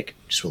like, hey, like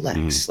just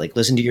relax, like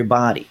listen to your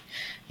body.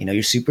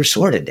 You're super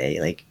sore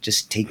today. Like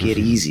just take it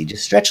easy,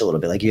 just stretch a little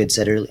bit. Like you had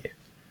said earlier.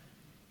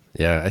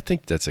 Yeah. I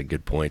think that's a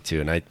good point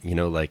too.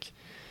 And like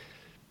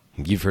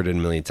you've heard it a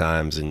million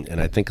times, and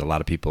I think a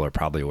lot of people are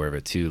probably aware of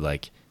it too.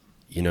 Like,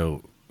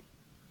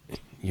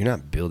 you're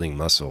not building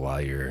muscle while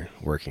you're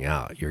working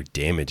out. You're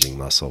damaging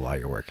muscle while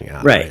you're working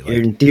out. Right. Like,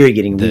 you're in theory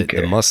getting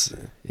weaker. The muscle,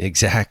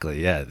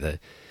 exactly. Yeah.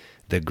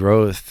 The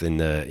growth and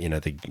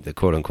the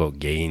quote unquote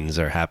gains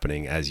are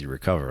happening as you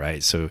recover.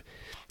 Right. So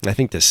I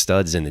think the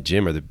studs in the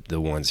gym are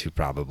the ones who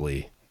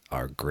probably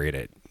are great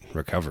at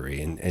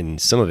recovery.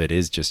 And some of it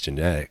is just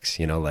genetics,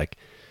 like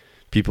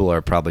people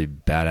are probably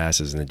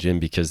badasses in the gym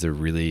because they're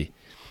really,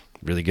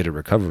 really good at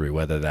recovery,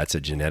 whether that's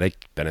a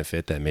genetic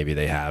benefit that maybe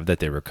they have, that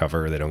they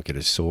recover, they don't get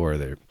as sore,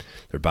 their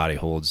body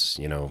holds,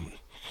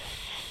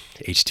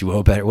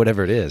 H2O better,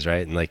 whatever it is.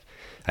 Right. And like,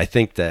 I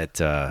think that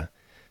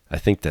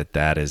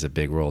that is a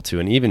big role too.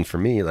 And even for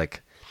me,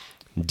 like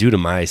due to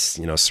my,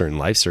 certain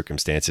life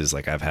circumstances,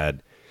 like I've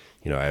had,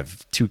 I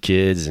have 2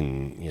 kids,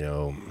 and,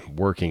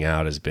 working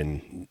out has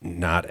been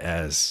not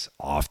as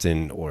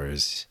often or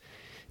as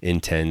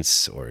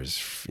intense or as,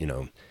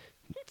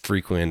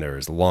 frequent or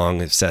as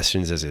long of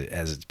sessions as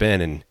it's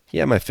been. And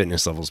yeah, my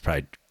fitness levels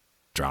probably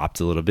dropped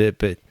a little bit,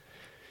 but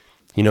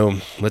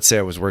let's say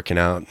I was working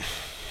out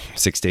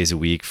 6 days a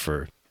week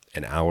for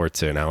an hour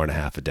to an hour and a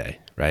half a day,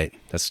 right?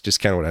 That's just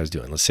kind of what I was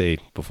doing. Let's say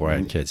before I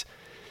had kids.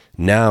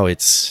 Now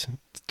it's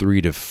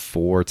 3 to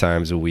 4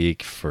 times a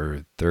week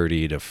for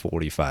 30 to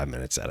 45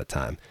 minutes at a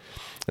time.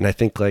 And I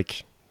think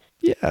like,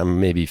 yeah,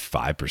 maybe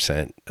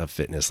 5% of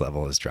fitness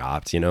level has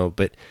dropped,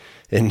 but,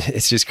 and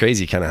it's just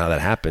crazy kind of how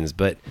that happens.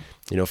 But,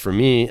 for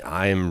me,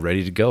 I am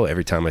ready to go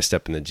every time I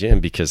step in the gym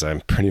because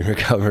I'm pretty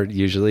recovered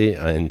usually.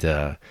 And,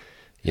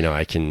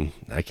 I can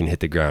hit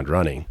the ground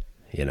running,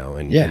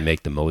 and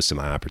make the most of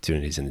my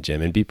opportunities in the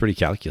gym and be pretty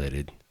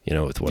calculated,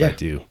 with what I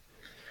do.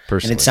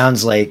 Personally. And it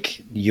sounds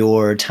like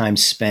your time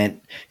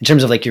spent in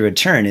terms of like your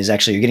return is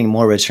actually you're getting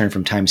more return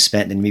from time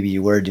spent than maybe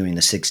you were doing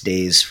the 6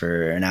 days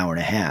for an hour and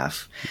a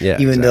half.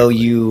 Yeah, even though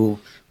you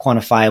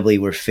quantifiably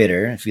were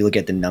fitter, if you look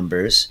at the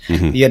numbers,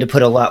 you had to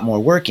put a lot more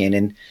work in,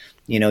 and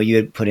you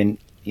had put in,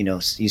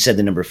 you said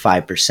the number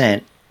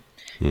 5%.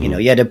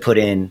 You had to put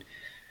in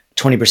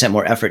 20%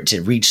 more effort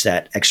to reach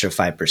that extra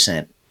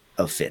 5%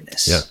 of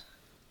fitness. Yeah.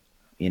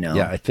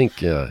 Yeah, I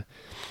think.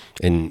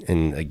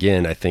 And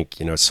again, I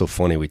think, it's so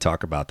funny we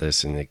talk about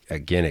this, and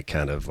again, it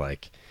kind of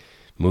like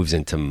moves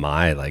into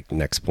my like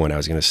next point I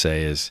was going to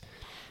say is,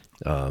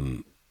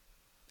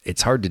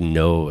 it's hard to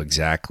know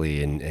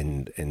exactly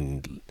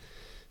and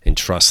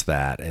trust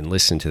that and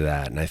listen to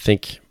that. And I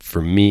think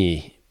for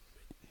me,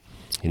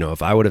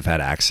 if I would have had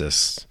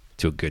access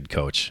to a good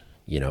coach,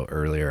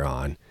 earlier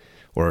on,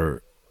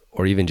 or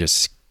even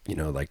just,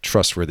 like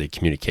trustworthy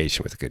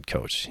communication with a good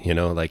coach,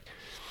 like,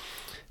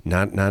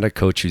 not a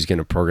coach who's going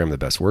to program the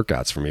best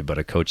workouts for me, but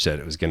a coach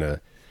that was going to,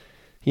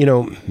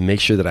 make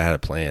sure that I had a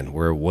plan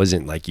where it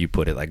wasn't like you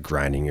put it, like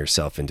grinding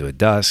yourself into a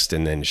dust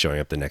and then showing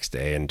up the next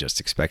day and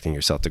just expecting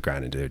yourself to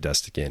grind into a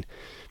dust again.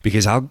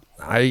 Because I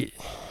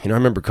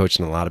remember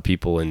coaching a lot of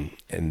people and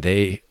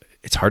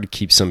it's hard to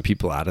keep some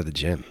people out of the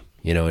gym.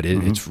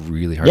 It's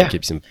really hard to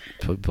keep some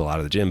people out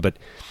of the gym,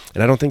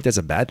 and I don't think that's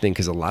a bad thing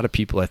because a lot of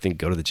people I think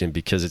go to the gym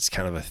because it's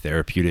kind of a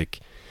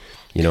therapeutic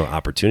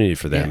opportunity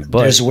for them.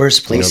 But there's worse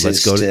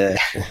places to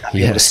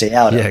be able to stay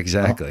out of. Yeah,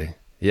 exactly.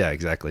 Yeah,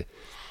 exactly.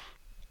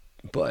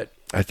 But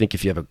I think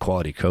if you have a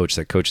quality coach,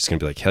 that coach is going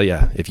to be like, hell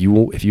yeah, if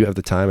you have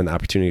the time and the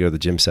opportunity to go to the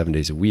gym 7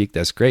 days a week,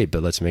 that's great.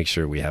 But let's make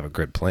sure we have a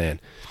good plan.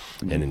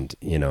 And,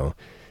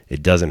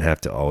 it doesn't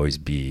have to always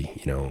be,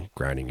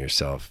 grinding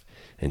yourself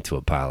into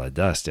a pile of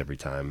dust every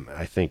time.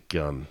 I think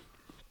kind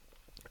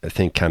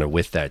of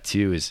with that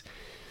too is,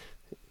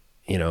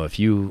 if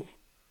you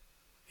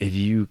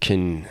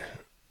can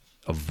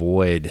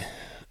avoid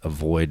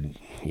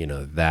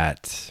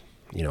that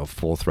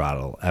full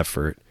throttle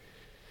effort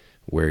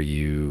where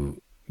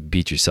you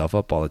beat yourself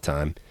up all the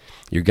time,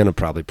 you're going to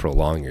probably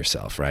prolong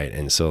yourself, right?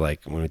 And so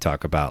like when we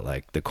talk about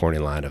like the corny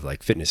line of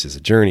like fitness is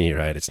a journey,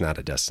 right? It's not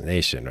a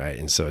destination, right?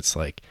 And so it's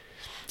like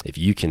if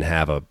you can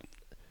have a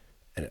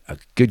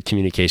good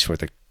communication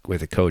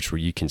with a coach where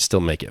you can still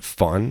make it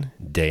fun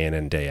day in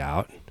and day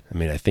out, I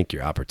mean, I think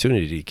your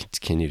opportunity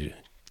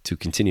to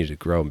continue to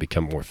grow and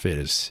become more fit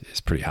is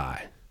pretty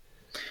high.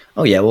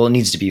 Oh yeah, well, it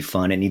needs to be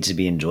fun. It needs to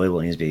be enjoyable.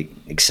 It needs to be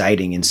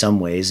exciting in some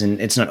ways, and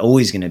it's not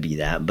always going to be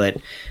that, but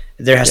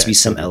there has to be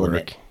some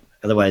element. Work.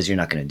 Otherwise, you're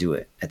not going to do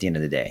it at the end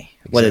of the day.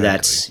 Exactly. Whether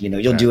that's,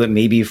 you'll do it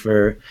maybe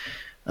for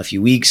a few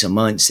weeks, a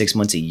month, 6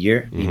 months, a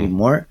year, maybe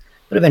more,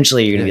 but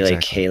eventually you're going to be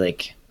like, hey,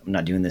 like, I'm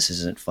not doing this. This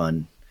isn't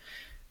fun.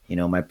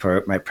 My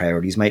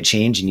priorities might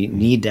change, and you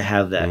need to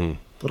have that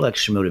little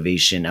extra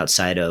motivation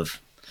outside of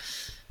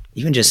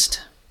even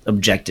just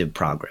objective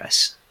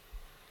progress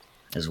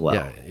as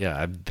well.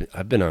 Yeah.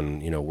 I've been on,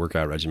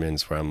 workout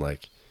regimens where I'm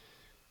like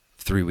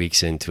 3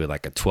 weeks into it,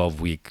 like a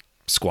 12-week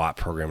squat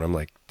program. I'm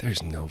like,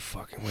 there's no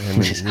fucking way.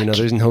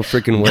 There's no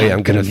freaking way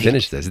I'm going to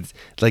finish this. It's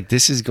like,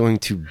 this is going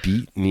to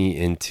beat me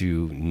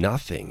into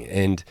nothing.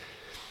 And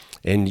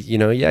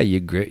you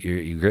grit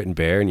and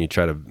bear, and you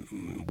try to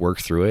work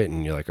through it,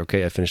 and you're like,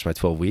 okay, I finished my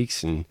 12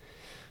 weeks and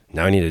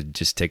now I need to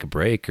just take a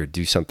break or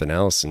do something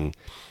else. And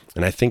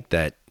I think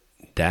that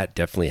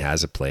definitely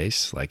has a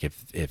place. Like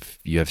if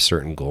you have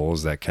certain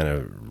goals that kind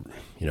of,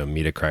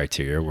 meet a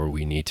criteria where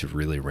we need to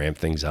really ramp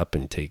things up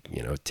and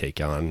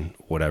take on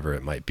whatever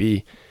it might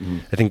be,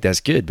 I think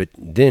that's good. But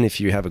then if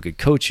you have a good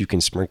coach, you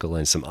can sprinkle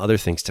in some other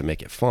things to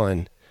make it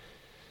fun.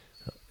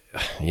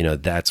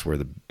 That's where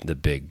the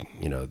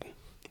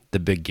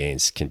big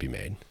gains can be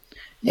made.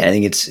 Yeah, I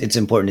think it's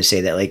important to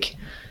say that, like,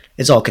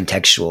 it's all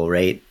contextual,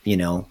 right?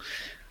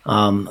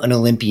 An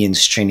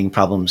Olympian's training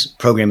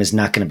program is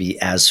not going to be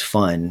as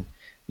fun,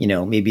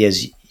 maybe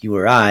as you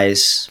or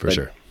I's. For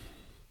sure.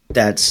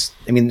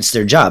 It's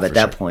their job at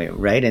that point,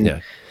 right?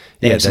 And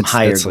they have some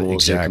higher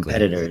goals or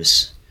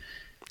competitors.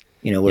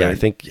 Where I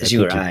think as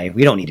you or I,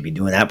 we don't need to be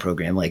doing that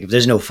program. Like, if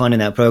there's no fun in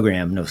that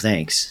program, no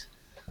thanks.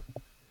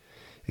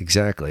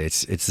 Exactly.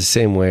 It's the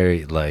same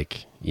way,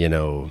 like,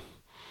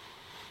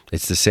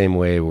 it's the same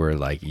way where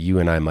like you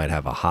and I might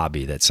have a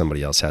hobby that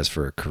somebody else has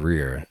for a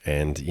career,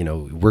 and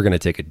we're going to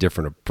take a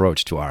different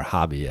approach to our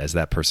hobby as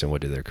that person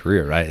would to their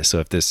career, right? So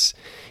if this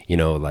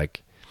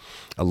like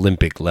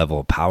Olympic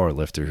level power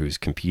lifter who's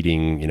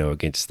competing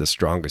against the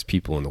strongest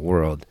people in the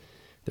world,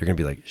 they're going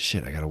to be like,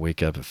 shit, I got to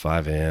wake up at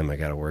 5 a.m. I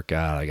got to work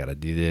out. I got to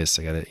do this.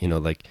 I got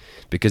to,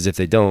 because if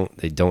they don't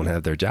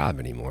have their job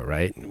anymore,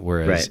 right?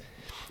 Whereas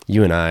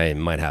you and I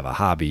might have a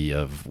hobby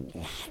of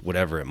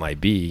whatever it might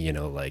be,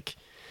 like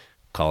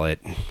call it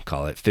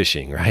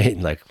fishing, right?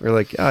 Like we're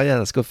like, oh yeah,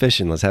 let's go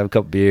fishing. Let's have a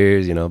couple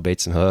beers,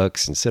 baits and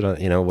hooks and sit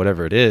on,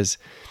 whatever it is.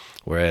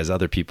 Whereas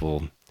other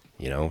people,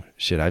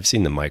 I've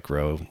seen the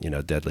micro,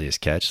 deadliest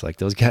catch. Like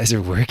those guys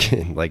are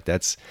working. Like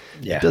it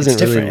doesn't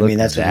really look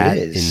that's that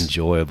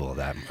enjoyable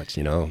that much,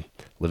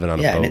 living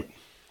on a boat.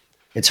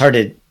 It's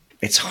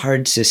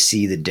hard to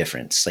see the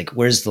difference. Like,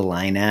 where's the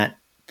line at?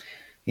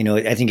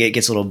 I think it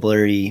gets a little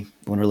blurry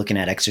when we're looking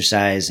at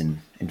exercise and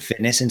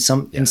fitness in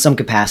some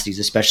capacities,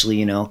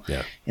 especially, in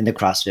the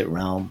CrossFit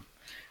realm,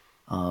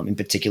 in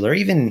particular,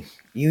 even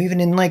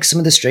in like some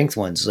of the strength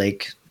ones,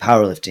 like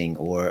powerlifting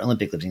or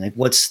Olympic lifting. Like,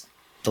 what's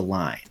the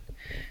line?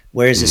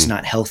 Where is this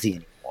not healthy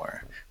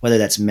anymore? Whether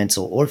that's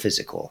mental or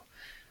physical,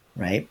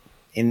 right?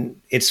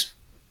 And it's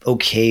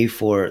okay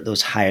for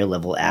those higher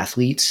level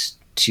athletes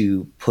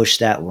to push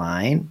that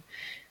line.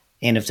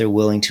 And if they're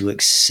willing to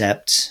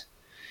accept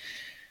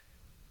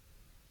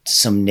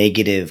some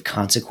negative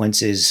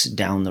consequences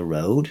down the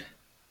road,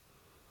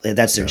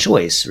 that's their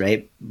choice,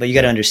 right? But you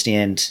got to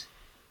understand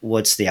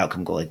what's the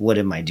outcome goal. Like, what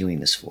am I doing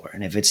this for?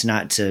 And if it's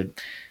not to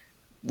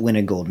win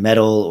a gold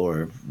medal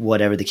or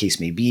whatever the case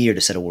may be, or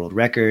to set a world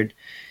record,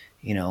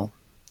 and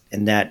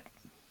that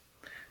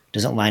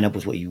doesn't line up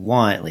with what you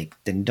want, like,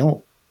 then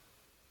don't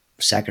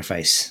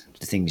sacrifice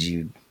the things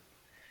you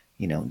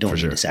don't need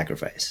to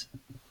sacrifice.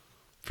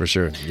 For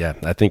sure. Yeah.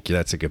 I think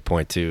that's a good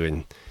point too.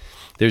 And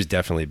there's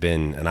definitely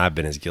been, and I've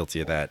been as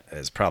guilty of that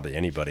as probably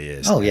anybody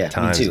is. Oh yeah,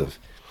 times me too. Of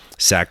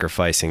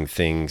sacrificing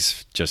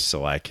things just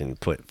so I can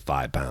put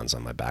 5 pounds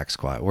on my back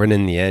squat. Where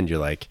in the end, you're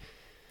like,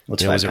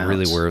 was it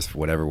really worth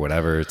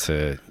whatever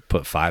to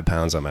put 5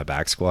 pounds on my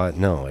back squat?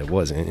 No, it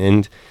wasn't.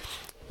 And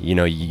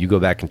you go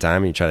back in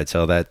time and you try to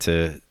tell that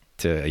to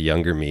a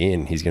younger me,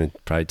 and he's going to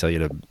probably tell you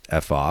to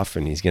F off,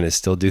 and he's going to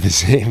still do the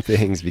same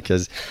things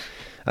because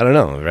I don't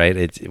know,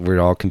 right? We're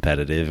all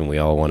competitive and we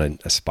all want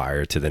to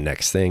aspire to the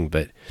next thing.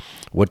 But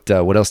what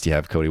else do you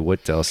have, Cody?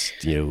 What else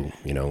do you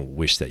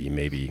wish that you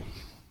maybe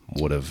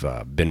would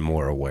have been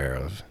more aware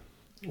of?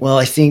 Well,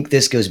 I think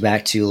this goes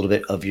back to a little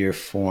bit of your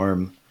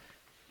form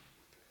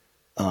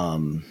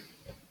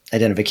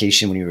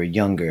identification when you were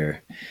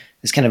younger.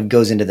 This kind of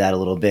goes into that a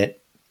little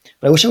bit.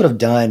 But I wish I would have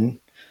done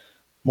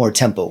more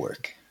tempo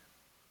work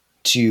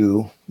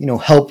to,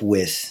 help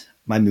with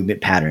my movement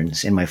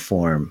patterns and my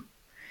form,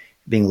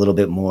 being a little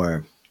bit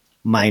more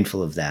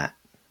mindful of that,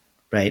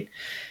 right?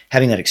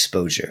 Having that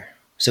exposure.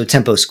 So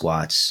tempo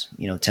squats,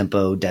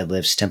 tempo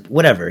deadlifts, tempo,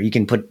 whatever. You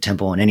can put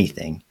tempo on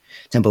anything.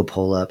 Tempo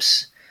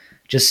pull-ups,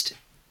 just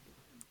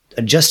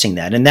adjusting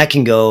that. And that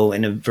can go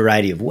in a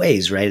variety of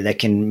ways, right? That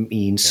can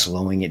mean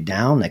slowing it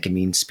down. That can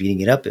mean speeding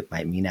it up. It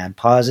might mean add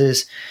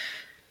pauses,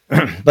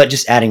 but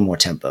just adding more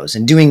tempos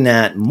and doing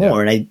that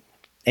more. And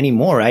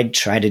I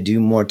try to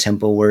do more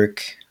tempo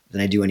work than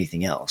I do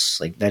anything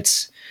else. Like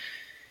that's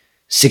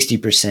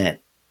 60%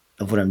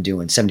 of what I'm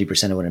doing,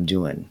 70% of what I'm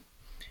doing.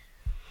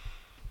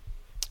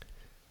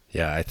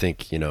 Yeah, I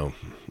think,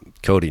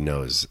 Cody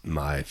knows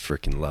my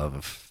freaking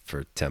love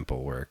for tempo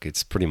work.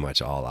 It's pretty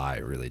much all I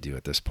really do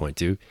at this point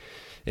too.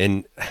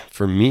 And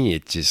for me,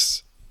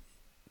 it's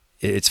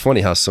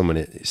funny how so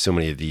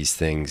many of these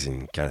things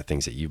and kind of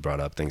things that you brought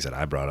up, things that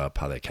I brought up,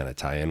 how they kind of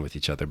tie in with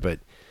each other.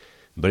 But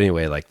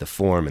anyway, like the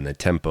form and the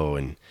tempo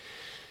and,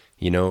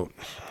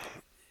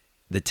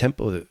 the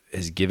tempo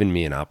has given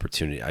me an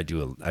opportunity. I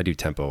do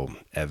tempo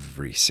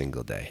every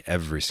single day.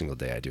 Every single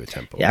day I do a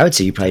tempo. Yeah, I would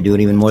say you probably do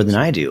it even more than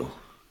I do.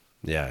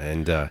 Yeah,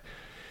 and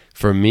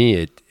for me,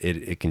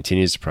 it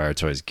continues to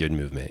prioritize good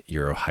movement.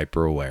 You're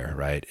hyper aware,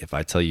 right? If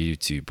I tell you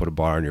to put a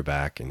bar on your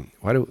back, and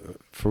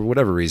for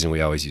whatever reason,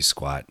 we always use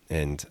squat,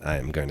 and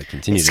I'm going to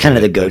continue. It's kind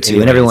of the go-to,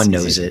 and everyone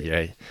knows it.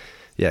 Right?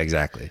 Yeah,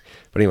 exactly.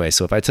 But anyway,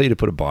 so if I tell you to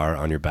put a bar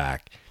on your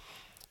back,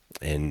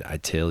 and I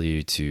tell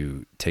you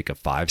to take a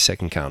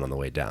 5-second count on the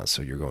way down,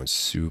 so you're going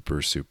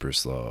super, super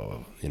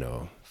slow,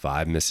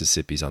 5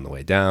 Mississippis on the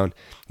way down.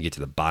 You get to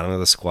the bottom of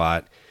the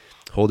squat,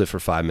 hold it for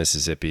 5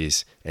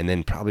 Mississippis, and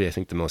then probably I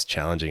think the most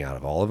challenging out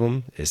of all of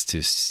them is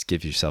to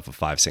give yourself a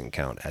 5-second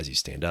count as you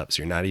stand up.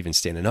 So you're not even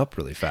standing up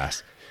really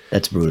fast.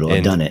 That's brutal.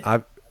 I've done it.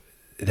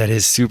 That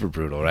is super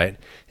brutal, right?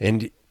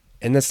 And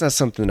that's not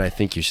something that I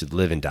think you should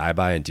live and die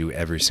by and do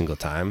every single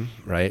time,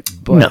 right?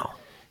 But no.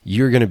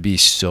 You're going to be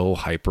so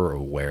hyper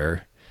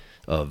aware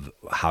of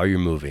how you're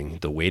moving,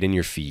 the weight in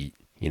your feet,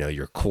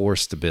 your core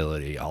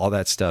stability, all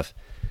that stuff.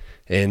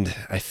 And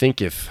I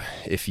think if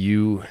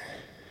you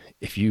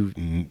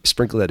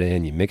sprinkle that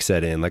in, you mix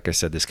that in, like I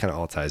said, this kind of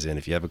all ties in.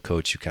 If you have a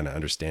coach who kind of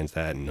understands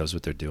that and knows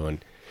what they're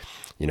doing,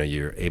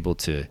 you're able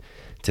to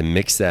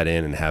mix that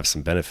in and have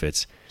some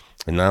benefits.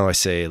 And now I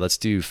say, let's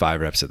do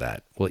 5 reps of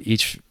that. Well,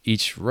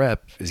 each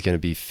rep is going to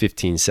be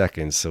 15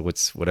 seconds. So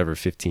whatever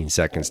 15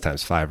 seconds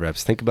times 5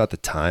 reps. Think about the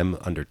time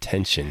under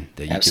tension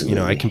that you can,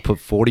 I can put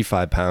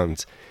 45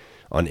 pounds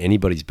on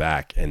anybody's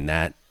back, and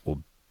that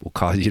will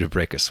cause you to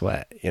break a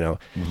sweat,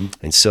 Mm-hmm.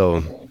 And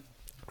so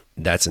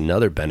that's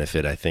another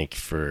benefit, I think,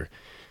 for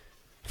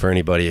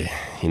anybody,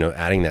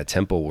 adding that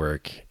tempo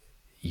work,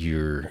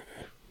 your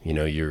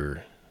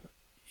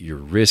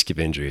risk of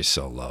injury is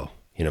so low,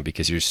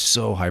 because you're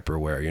so hyper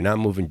aware. You're not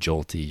moving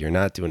jolty. You're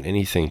not doing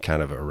anything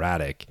kind of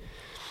erratic.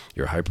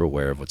 You're hyper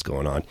aware of what's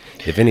going on.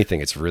 If anything,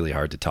 it's really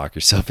hard to talk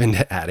yourself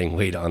into adding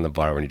weight on the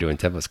bar when you're doing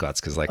tempo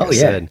squats. Cause like I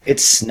said,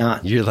 it's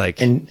not, you're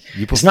like, and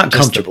you it's not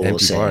comfortable. An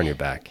empty bar on your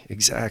back.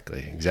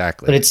 Exactly.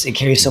 But it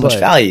carries so much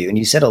value. And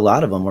you said a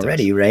lot of them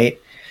already, right?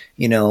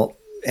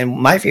 And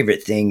my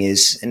favorite thing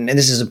is, and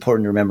this is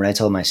important to remember, and I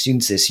tell my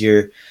students this,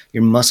 your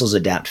muscles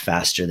adapt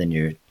faster than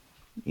your,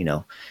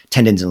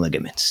 tendons and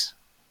ligaments.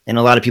 And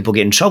a lot of people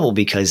get in trouble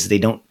because they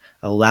don't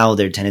allow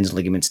their tendons and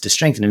ligaments to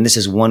strengthen. And this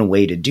is one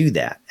way to do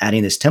that,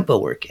 adding this tempo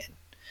work in.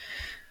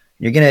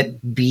 You're going to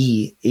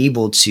be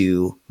able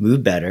to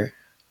move better.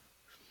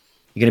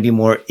 You're going to be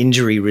more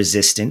injury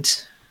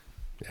resistant.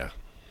 Yeah.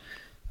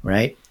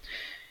 Right?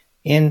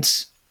 And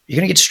you're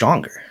going to get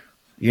stronger.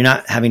 You're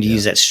not having to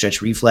use that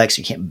stretch reflex.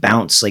 You can't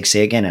bounce, like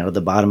say again, out of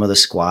the bottom of the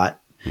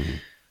squat. Mm-hmm.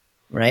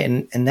 Right?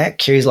 And that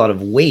carries a lot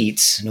of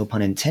weight, no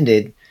pun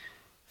intended,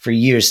 for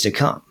years to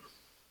come.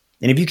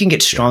 And if you can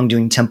get strong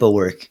doing tempo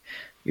work,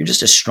 you're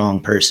just a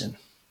strong person.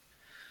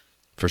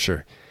 For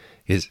sure.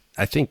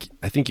 I think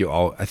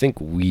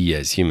we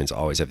as humans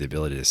always have the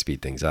ability to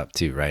speed things up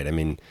too, right? I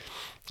mean,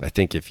 I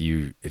think if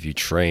you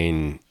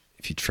train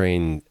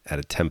at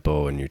a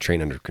tempo and you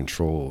train under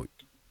control,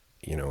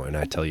 and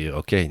I tell you,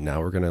 okay, now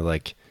we're going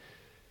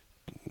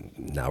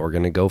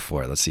to go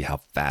for it. Let's see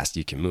how fast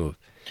you can move.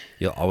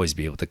 You'll always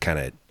be able to kind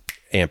of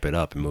amp it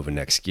up and move into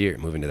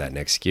that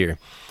next gear.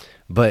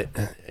 But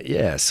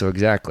yeah, so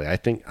exactly. I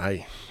think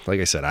like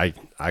I said,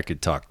 I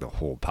could talk the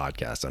whole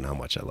podcast on how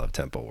much I love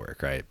tempo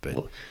work, right?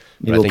 But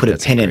we'll put a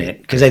pin in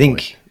it, because I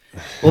think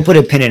we'll put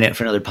a pin in it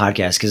for another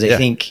podcast, because I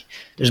think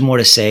there's more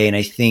to say. And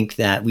I think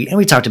that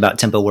we talked about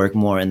tempo work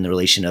more in the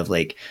relation of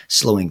like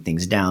slowing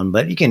things down,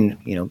 but you can,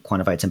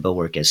 quantify tempo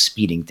work as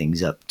speeding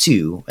things up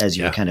too, as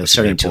you're kind of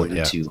starting to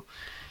allude to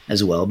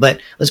as well. But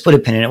let's put a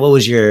pin in it. What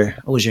was your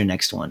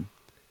next one?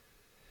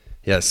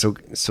 Yeah. So,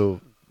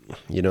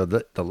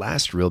 the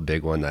last real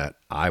big one that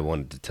I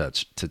wanted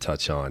to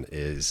touch on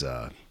is,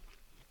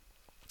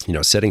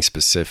 setting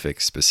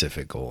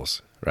specific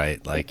goals,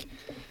 right? Like,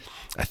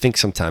 I think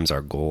sometimes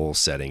our goal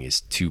setting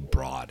is too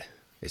broad.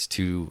 It's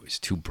too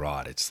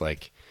broad. It's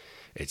like,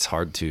 it's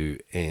hard to,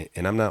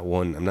 and I'm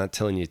not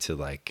telling you to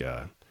like,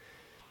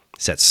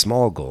 set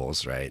small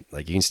goals, right?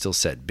 Like you can still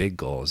set big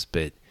goals,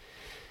 but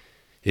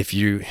if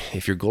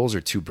your goals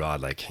are too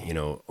broad, like, you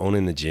know,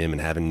 owning the gym and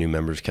having new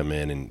members come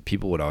in, and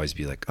people would always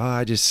be like, oh,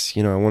 I just,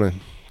 you know, I want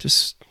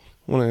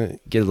to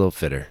get a little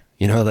fitter,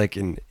 you know, like,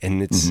 and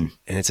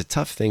it's a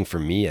tough thing for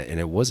me. And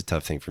it was a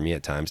tough thing for me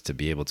at times to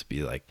be able to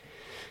be like,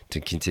 to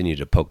continue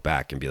to poke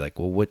back and be like,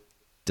 well, what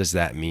does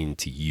that mean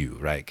to you?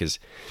 Right. Cause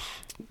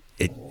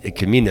it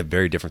could mean a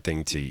very different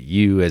thing to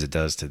you as it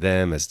does to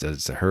them, as it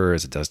does to her,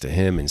 as it does to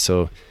him. And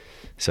so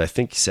I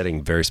think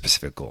setting very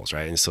specific goals,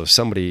 right? And so if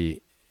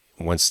somebody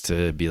wants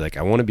to be like,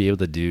 I want to be able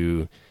to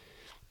do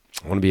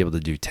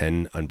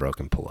 10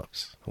 unbroken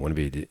pull-ups. I want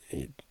to be,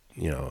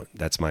 you know,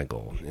 that's my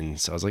goal. And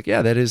so I was like,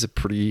 yeah, that is a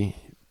pretty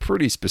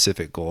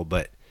specific goal,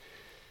 but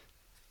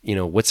you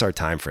know, what's our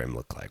time frame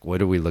look like?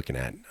 What are we looking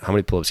at? How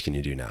many pull-ups can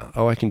you do now?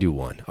 Oh, I can do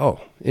 1.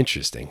 Oh,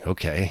 interesting.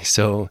 Okay.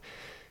 So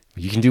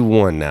you can do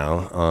 1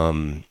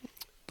 now.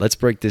 Let's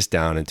break this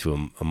down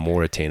into a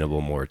more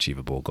attainable, more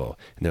achievable goal.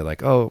 And they're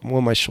like, oh,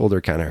 well, my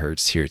shoulder kind of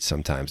hurts here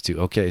sometimes too.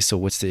 Okay, so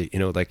what's the, you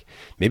know, like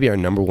maybe our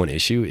number one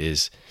issue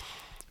is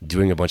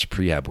doing a bunch of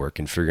prehab work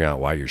and figuring out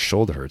why your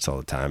shoulder hurts all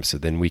the time. So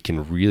then we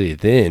can really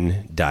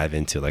then dive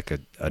into like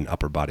an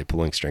upper body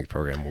pulling strength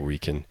program where we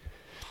can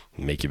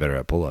make you better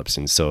at pull-ups.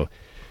 And so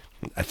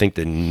I think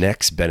the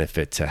next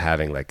benefit to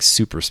having like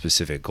super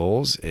specific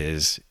goals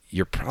is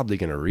you're probably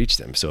going to reach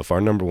them. So if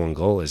our number one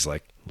goal is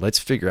like, let's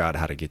figure out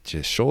how to get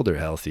your shoulder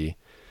healthy.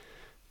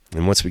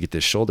 And once we get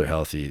this shoulder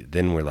healthy,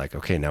 then we're like,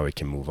 okay, now we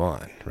can move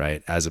on,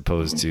 right? As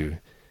opposed to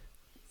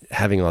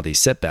having all these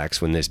setbacks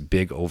when this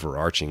big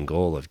overarching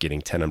goal of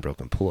getting 10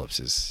 unbroken pull-ups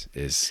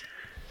is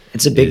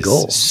it's a big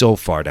goal so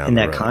far down in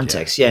the that road.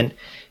 context. Yeah. And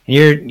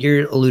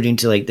you're alluding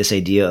to like this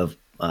idea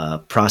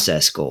of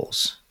process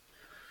goals.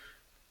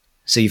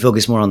 So you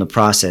focus more on the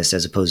process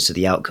as opposed to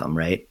the outcome,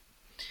 right?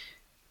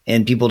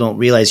 And people don't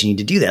realize you need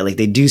to do that. Like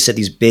they do set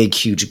these big,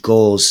 huge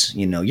goals.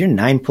 You know, you're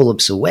 9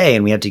 pull-ups away,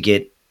 and we have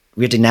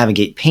to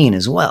navigate pain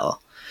as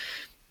well.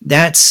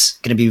 That's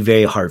going to be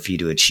very hard for you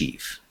to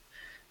achieve,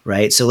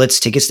 right? So let's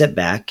take a step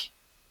back.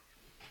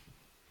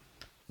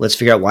 Let's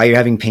figure out why you're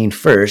having pain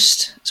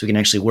first, so we can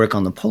actually work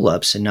on the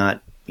pull-ups and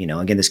not, you know,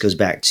 again, this goes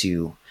back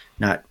to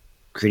not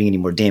creating any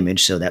more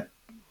damage. So that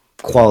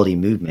quality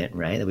movement,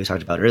 right, that we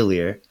talked about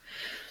earlier.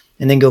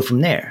 And then go from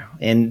there.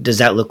 And does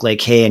that look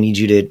like, hey, I need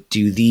you to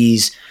do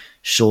these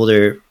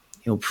shoulder, you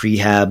know,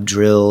 prehab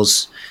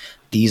drills,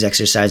 these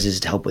exercises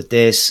to help with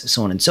this,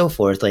 so on and so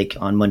forth, like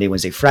on Monday,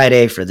 Wednesday,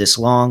 Friday for this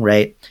long,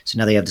 right? So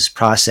now they have this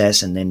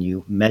process, and then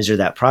you measure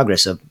that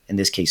progress of, in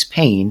this case,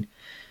 pain.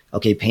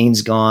 Okay,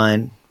 pain's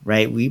gone,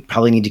 right? We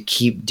probably need to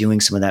keep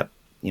doing some of that,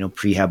 you know,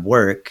 prehab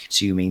work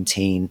to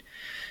maintain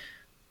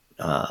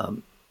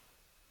the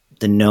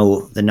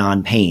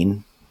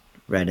non-pain,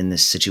 right, in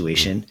this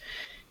situation.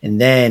 And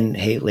then,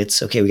 hey,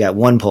 we got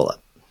 1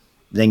 pull-up,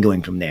 then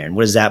going from there. And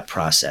what does that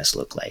process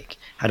look like?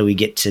 How do we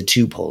get to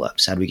 2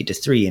 pull-ups? How do we get to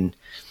 3? And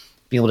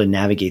be able to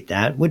navigate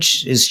that,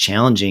 which is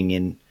challenging,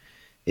 and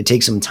it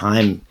takes some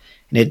time,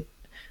 and it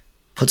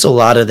puts a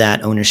lot of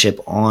that ownership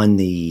on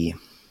the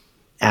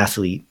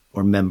athlete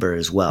or member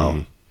as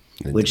well,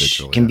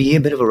 which can be a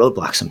bit of a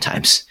roadblock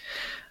sometimes,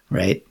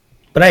 right?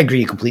 But I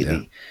agree completely.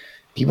 Yeah.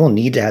 People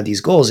need to have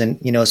these goals. And,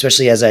 you know,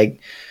 especially as I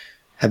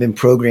have been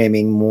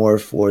programming more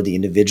for the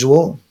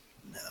individual.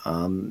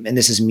 And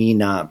this is me,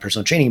 not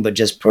personal training, but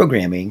just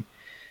programming.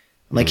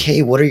 I'm like,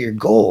 hey, what are your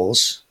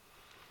goals?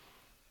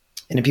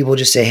 And then people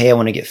just say, hey, I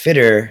want to get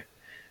fitter,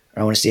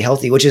 or I want to stay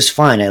healthy, which is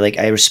fine.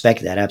 I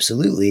respect that.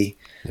 Absolutely.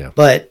 Yeah.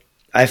 But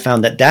I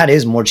found that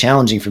is more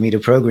challenging for me to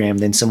program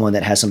than someone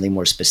that has something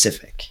more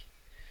specific.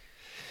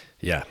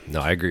 Yeah,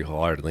 no, I agree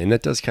wholeheartedly. And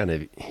that does kind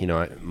of, you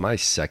know, my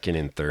second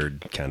and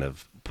third kind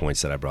of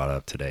points that I brought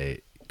up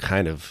today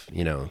kind of,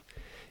 you know,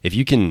 if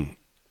you can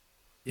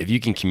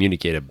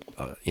communicate,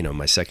 you know,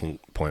 my second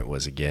point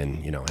was,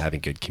 again, you know, having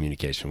good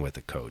communication with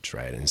a coach,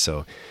 right? And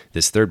so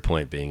this third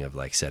point being of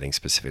like setting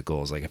specific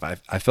goals. Like if I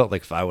felt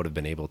like if I would have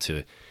been able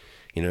to,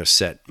 you know,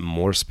 set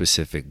more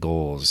specific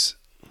goals,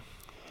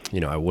 you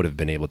know, I would have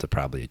been able to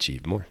probably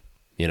achieve more,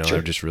 you know. Sure.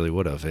 I just really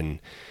would have. And,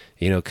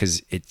 you know,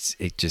 cause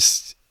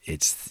it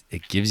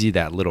gives you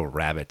that little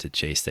rabbit to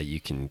chase that you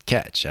can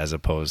catch, as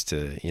opposed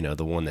to, you know,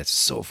 the one that's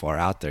so far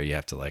out there, you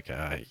have to like,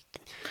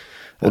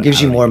 well, it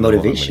gives you more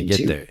motivation to get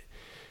too. There.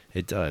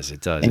 It does.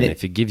 And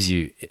if it gives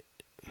you,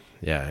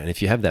 and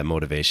if you have that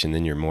motivation,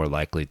 then you're more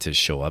likely to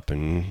show up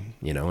and,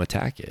 you know,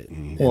 attack it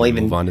and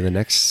move on to the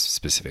next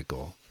specific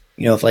goal.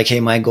 You know, if like, hey,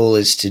 my goal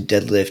is to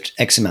deadlift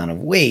X amount of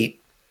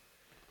weight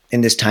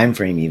in this time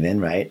frame, even,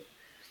 right?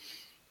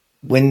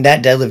 When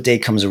that deadlift day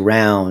comes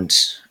around,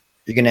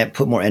 you're going to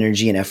put more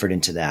energy and effort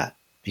into that.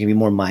 You're going to be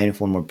more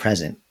mindful and more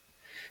present,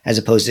 as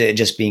opposed to it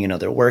just being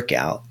another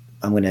workout.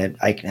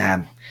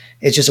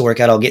 It's just a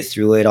workout. I'll get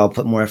through it. I'll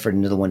put more effort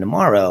into the one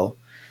tomorrow.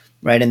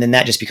 Right. And then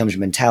that just becomes your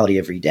mentality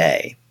every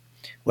day.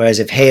 Whereas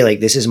if, hey,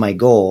 like, this is my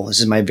goal, this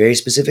is my very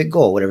specific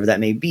goal, whatever that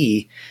may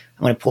be,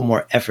 I'm going to put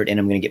more effort in.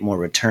 I'm going to get more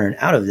return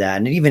out of that.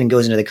 And it even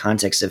goes into the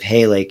context of,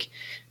 hey, like,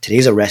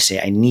 today's a rest day.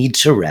 I need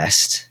to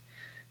rest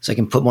so I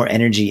can put more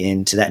energy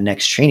into that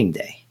next training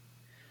day.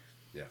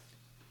 Yeah.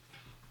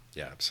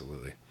 Yeah,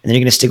 absolutely. And then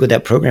you're going to stick with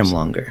that program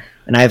longer.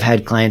 And I've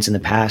had clients in the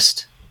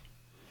past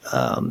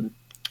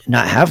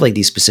not have like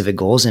these specific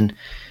goals, and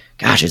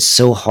gosh, it's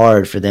so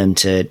hard for them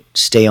to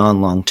stay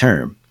on long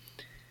term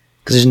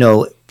because there's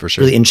no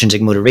really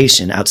intrinsic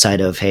motivation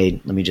outside of,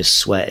 hey, let me just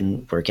sweat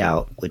and work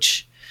out,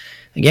 which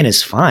again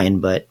is fine,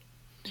 but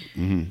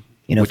you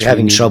know, if you're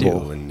having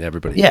trouble, and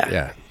everybody,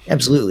 yeah,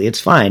 absolutely, it's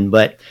fine,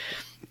 but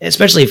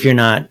especially if you're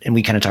not, and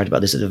we kind of talked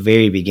about this at the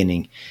very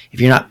beginning, if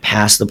you're not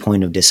past the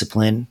point of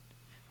discipline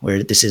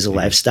where this is a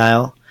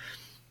lifestyle,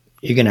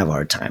 you're gonna have a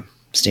hard time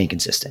staying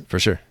consistent. For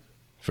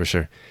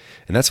sure.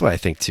 And that's why I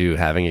think too,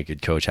 having a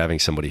good coach, having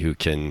somebody who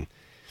can,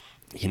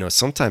 you know,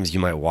 sometimes you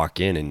might walk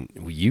in and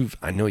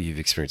I know you've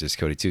experienced this,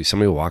 Cody, too.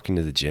 Somebody will walk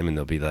into the gym and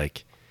they'll be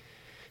like,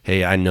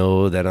 hey, I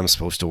know that I'm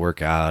supposed to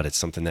work out. It's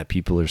something that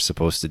people are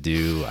supposed to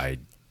do. I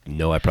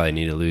know I probably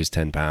need to lose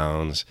 10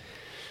 pounds.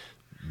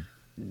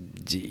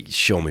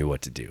 Show me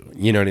what to do.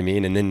 You know what I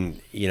mean? And then,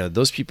 you know,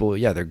 those people,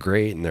 yeah, they're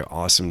great and they're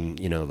awesome.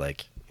 You know,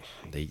 like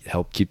they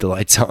help keep the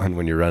lights on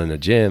when you're running a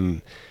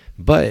gym.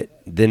 But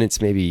then it's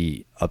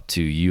maybe up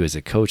to you as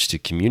a coach to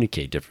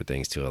communicate different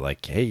things to it.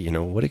 Like, hey, you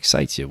know, what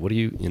excites you? What do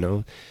you, you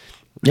know,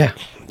 yeah,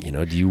 you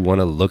know, do you want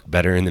to look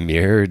better in the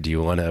mirror? Do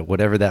you want to,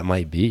 whatever that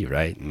might be,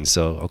 right? And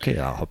so, okay,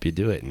 I'll help you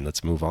do it, and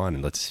let's move on,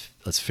 and let's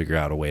figure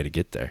out a way to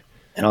get there.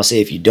 And I'll say,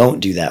 if you don't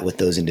do that with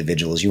those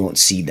individuals, you won't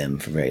see them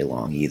for very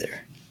long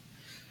either.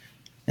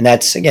 And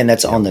that's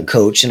on the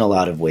coach in a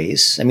lot of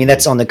ways. I mean,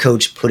 that's on the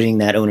coach putting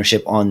that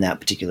ownership on that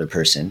particular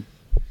person.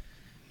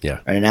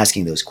 Yeah. Right, and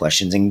asking those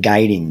questions and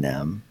guiding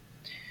them.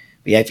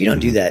 But yeah, if you don't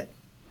do that,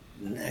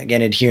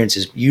 again, adherence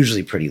is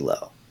usually pretty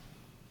low.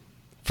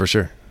 For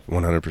sure.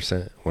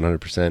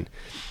 100%.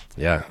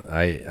 Yeah.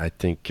 I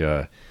think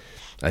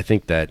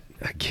that,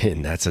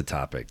 again, that's a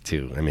topic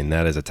too. I mean,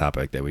 that is a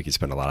topic that we could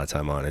spend a lot of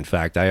time on. In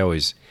fact, I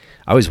always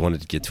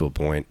wanted to get to a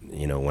point,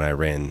 you know, when I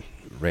ran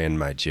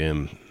my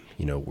gym,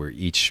 you know, where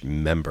each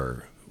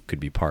member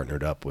could be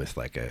partnered up with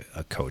like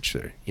a coach,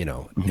 you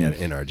know,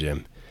 in our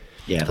gym.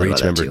 Yeah, where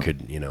each member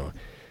could, you know,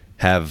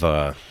 have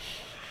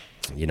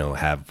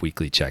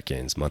weekly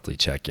check-ins, monthly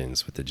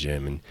check-ins with the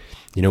gym. And,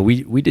 you know,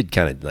 we did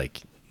kind of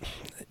like,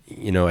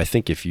 you know, I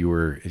think if you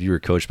were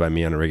coached by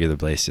me on a regular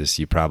basis,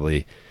 you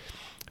probably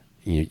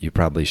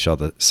saw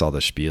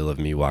the spiel of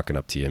me walking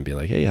up to you and be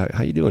like, hey,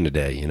 how you doing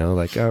today? You know,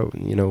 like, oh,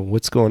 you know,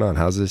 what's going on?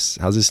 How's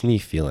this knee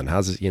feeling?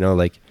 How's this, you know,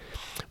 like,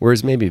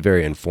 whereas maybe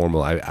very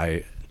informal,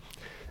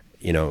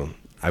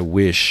 I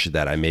wish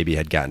that I maybe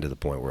had gotten to the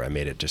point where I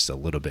made it just a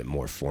little bit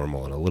more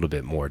formal and a little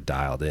bit more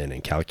dialed in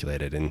and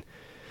calculated.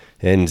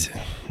 And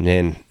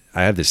man,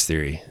 I have this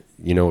theory,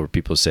 you know, where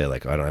people say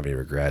like, oh, I don't have any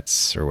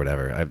regrets or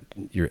whatever. Have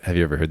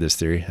you ever heard this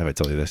theory? Have I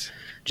told you this?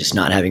 Just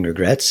not having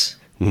regrets?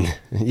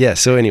 Yeah.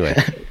 So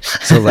anyway,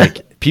 so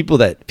like people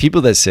that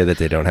say that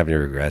they don't have any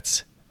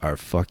regrets are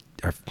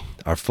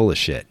full of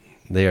shit.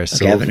 They are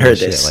so I haven't heard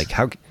this. Shit. Like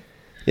how?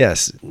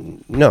 Yes.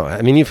 No,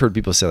 I mean, you've heard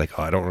people say like,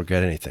 oh, I don't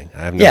regret anything.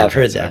 I have no regrets. I've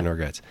heard that. I have no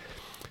regrets.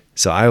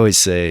 So I always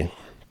say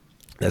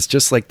that's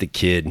just like the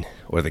kid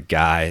or the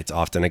guy. It's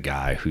often a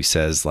guy who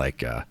says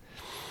like,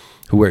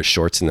 who wears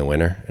shorts in the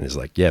winter and is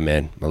like, yeah,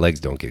 man, my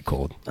legs don't get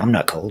cold. I'm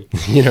not cold.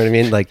 You know what I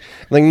mean? Like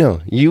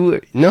no,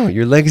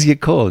 your legs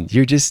get cold.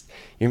 You're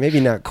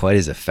maybe not quite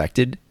as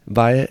affected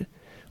by it,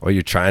 or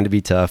you're trying to be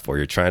tough, or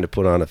you're trying to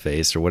put on a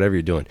face, or whatever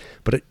you're doing.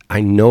 But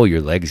I know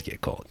your legs get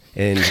cold.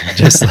 And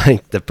just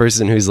like the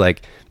person who's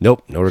like,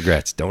 nope, no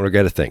regrets. Don't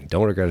regret a thing.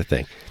 Don't regret a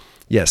thing.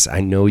 Yes,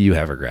 I know you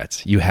have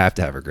regrets. You have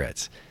to have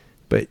regrets.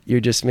 But you're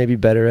just maybe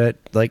better at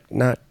like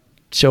not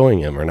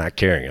showing them or not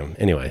carrying them.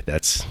 Anyway,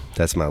 that's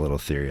my little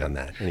theory on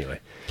that. Anyway,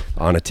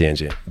 on a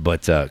tangent.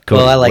 But Cody,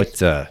 well, I like.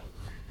 Go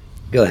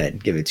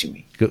ahead, give it to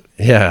me.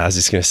 Yeah, I was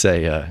just gonna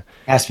say.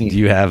 Ask me. Do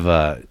you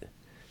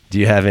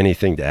have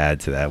anything to add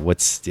to that?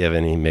 Do you have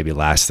any maybe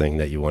last thing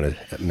that you want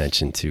to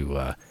mention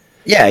to?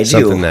 Yeah, I do.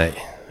 Something that.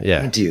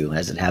 Yeah, I do,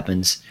 as it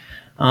happens.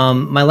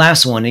 My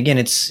last one, again,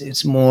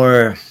 it's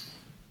more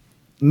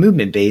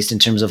movement based in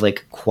terms of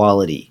like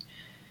quality,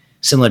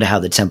 similar to how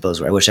the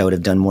tempos were. I wish I would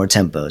have done more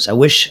tempos. I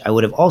wish I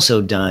would have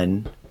also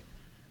done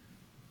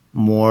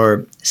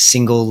more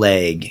single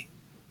leg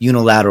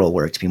unilateral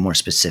work, to be more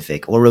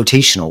specific, or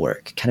rotational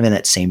work, kind of in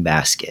that same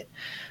basket.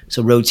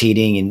 So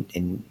rotating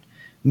and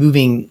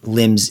moving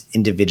limbs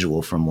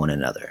individual from one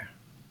another,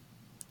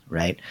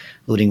 right?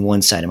 Loading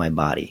one side of my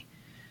body.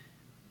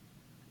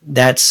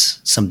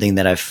 That's something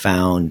that I've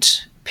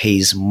found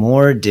pays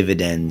more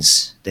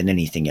dividends than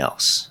anything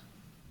else.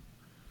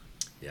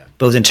 Yeah.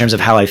 Both in terms of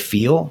how I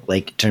feel,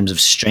 like in terms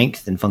of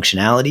strength and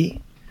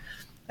functionality.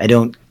 I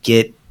don't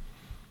get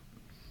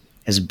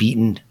as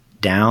beaten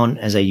down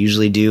as I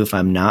usually do if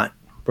I'm not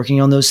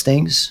working on those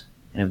things.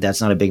 And if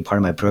that's not a big part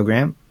of my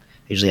program,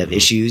 I usually have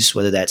issues,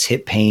 whether that's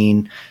hip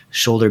pain,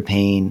 shoulder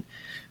pain.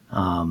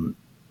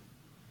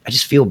 I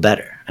just feel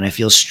better and I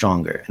feel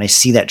stronger, and I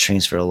see that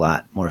transfer a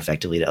lot more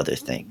effectively to other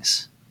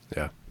things.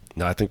 Yeah.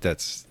 No, I think that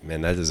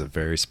is a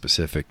very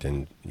specific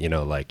and, you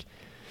know, like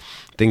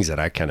things that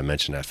I kind of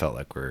mentioned, I felt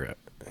like were,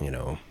 you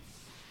know,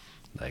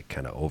 like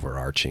kind of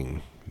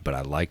overarching but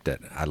I like that.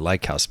 I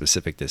like how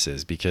specific this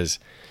is because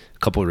a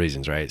couple of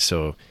reasons, right?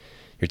 So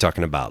you're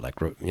talking about like,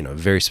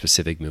 very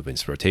specific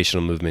movements,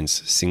 rotational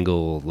movements,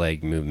 single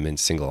leg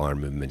movements, single arm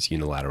movements,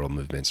 unilateral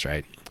movements,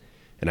 right?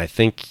 And I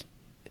think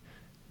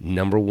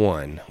number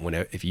one,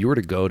 if you were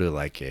to go to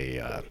like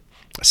a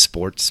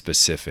sports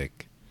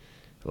specific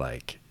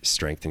like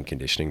strength and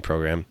conditioning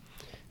program,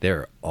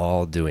 they're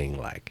all doing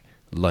like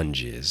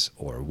lunges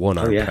or one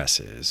arm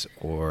presses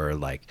or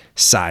like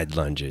side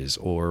lunges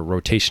or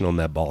rotational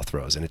med ball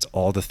throws. And it's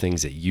all the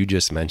things that you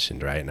just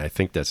mentioned, right? And I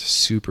think that's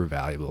super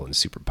valuable and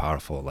super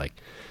powerful. Like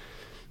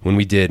when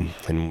we did,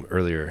 and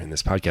earlier in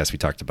this podcast, we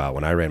talked about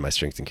when I ran my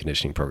strength and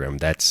conditioning program,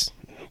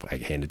 I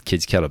handed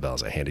kids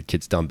kettlebells, I handed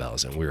kids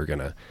dumbbells, and we were going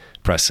to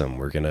press them.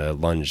 We're going to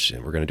lunge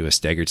and we're going to do a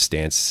staggered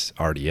stance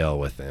RDL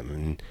with them.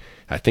 And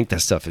I think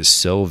that stuff is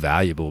so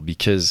valuable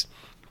because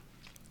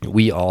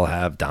we all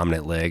have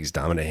dominant legs,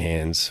 dominant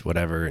hands,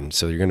 whatever. And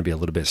so you're going to be a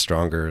little bit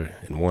stronger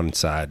in one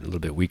side, a little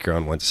bit weaker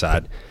on one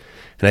side.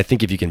 And I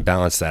think if you can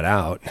balance that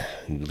out,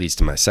 it leads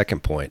to my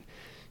second point,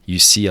 you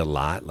see a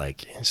lot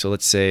like, so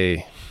let's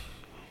say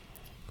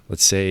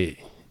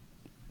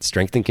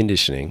strength and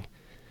conditioning.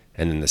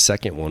 And then the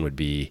second one would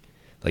be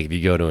like, if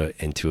you go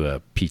into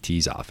a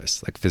PT's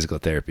office, like physical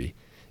therapy,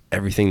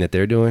 everything that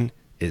they're doing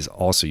is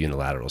also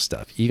unilateral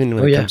stuff. Even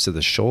when it comes to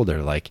the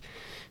shoulder, like,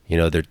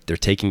 they're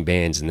taking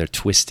bands and they're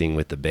twisting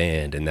with the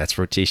band, and that's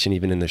rotation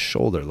even in the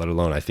shoulder, let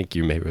alone, I think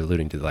you may be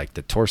alluding to like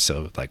the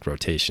torso, like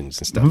rotations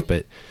and stuff,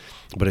 but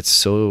it's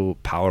so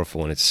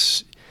powerful. And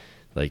it's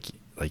like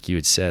you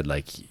had said,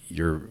 like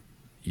you're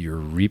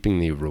reaping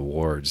the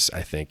rewards,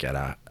 I think,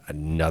 at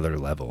another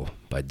level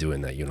by doing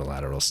that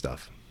unilateral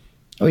stuff.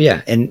 Oh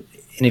yeah. And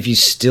if you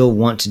still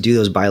want to do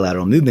those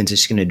bilateral movements,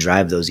 it's going to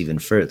drive those even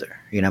further.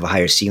 You're going to have a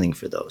higher ceiling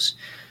for those,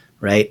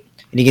 right?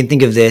 And you can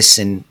think of this,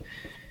 and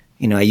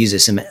I use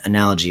this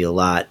analogy a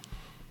lot,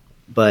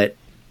 but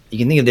you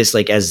can think of this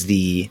like as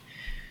the,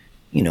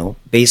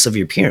 base of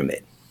your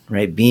pyramid,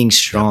 right? Being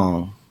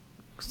strong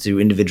through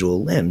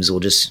individual limbs will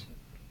just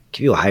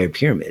give you a higher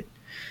pyramid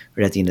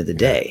right at the end of the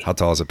day. How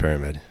tall is a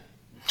pyramid?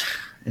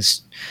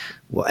 It's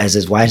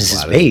as wide as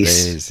its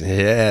base.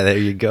 Yeah, there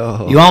you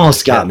go. You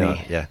almost got me. No,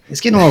 yeah. It's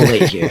getting a little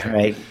late here,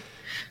 right?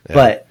 Yeah.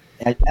 But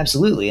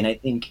absolutely. And I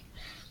think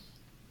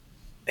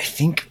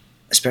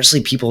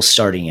especially people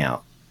starting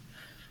out,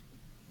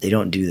 they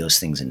don't do those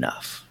things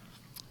enough.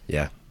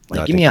 Yeah.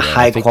 Like, give me a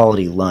high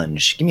quality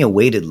lunge. Give me a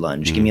weighted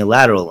lunge. Give me a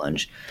lateral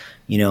lunge.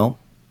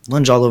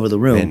 Lunge all over the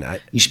room.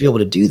 You should be able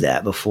to do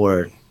that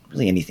before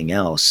really anything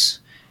else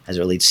as it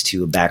relates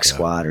to a back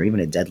squat or even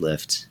a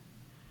deadlift.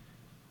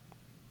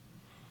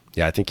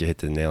 Yeah, I think you hit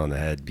the nail on the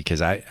head,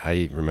 because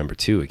I remember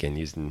too, again,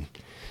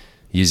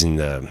 using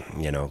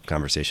the,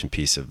 conversation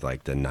piece of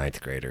like the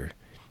 9th grader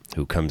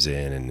who comes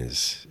in and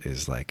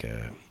is like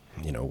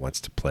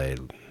wants to play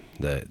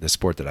the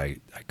sport that I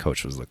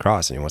coached was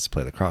lacrosse, and he wants to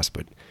play lacrosse,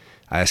 but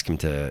I ask him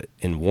to,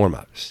 in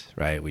warm-ups,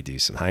 right? We do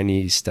some high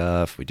knee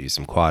stuff, we do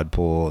some quad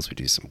pulls, we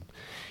do some,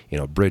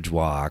 bridge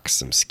walks,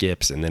 some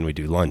skips, and then we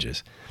do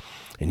lunges.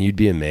 And you'd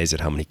be amazed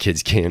at how many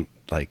kids can't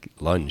like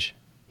lunge,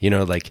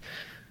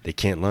 they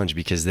can't lunge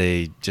because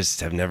they just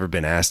have never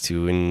been asked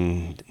to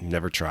and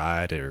never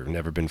tried or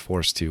never been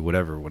forced to,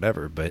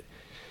 whatever. But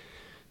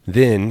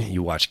then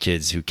you watch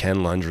kids who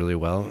can lunge really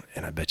well,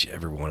 and I bet you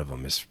every one of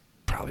them is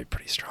probably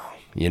pretty strong,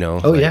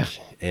 Oh, yeah.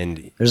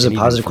 And there's a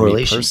positive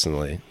correlation.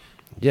 Personally,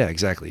 yeah,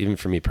 exactly. Even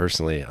for me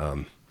personally,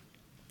 I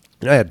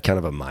had kind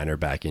of a minor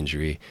back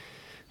injury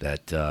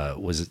that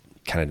was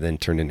kind of then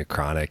turned into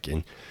chronic.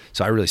 And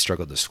so I really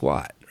struggled to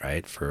squat,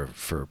 right, for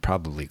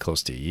probably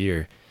close to a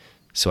year.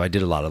 So I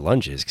did a lot of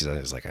lunges because I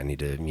was like, I need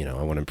to,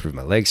 I want to improve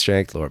my leg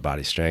strength, lower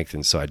body strength.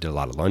 And so I did a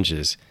lot of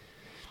lunges.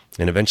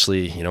 And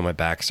eventually, my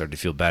back started to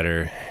feel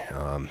better.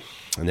 And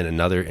then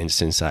another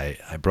instance, I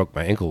broke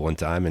my ankle one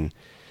time, and,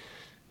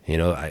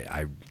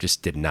 I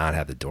just did not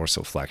have the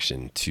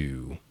dorsiflexion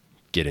to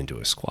get into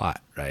a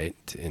squat, right?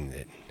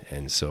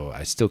 And so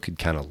I still could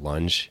kind of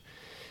lunge,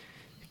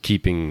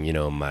 keeping,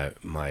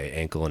 my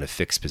ankle in a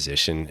fixed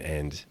position,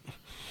 and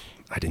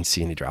I didn't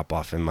see any drop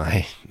off in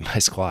my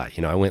squat.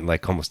 I went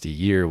like almost a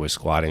year was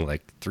squatting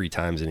like 3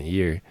 times in a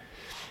year,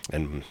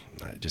 and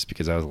just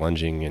because I was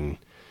lunging, and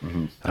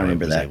I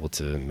remember was that. able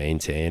to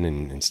maintain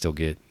and still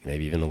get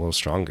maybe even a little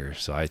stronger.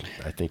 So I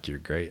think you're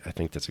great. I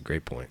think that's a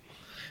great point.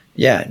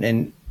 Yeah.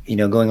 And,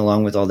 going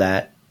along with all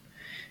that,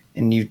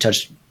 and you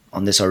touched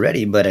on this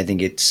already, but I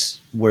think it's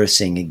worth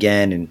saying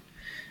again, and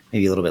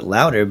maybe a little bit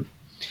louder,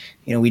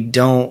 we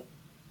don't,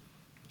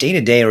 day to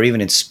day or even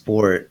in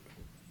sport,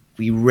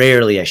 we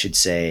rarely, I should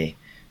say,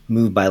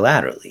 move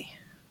bilaterally.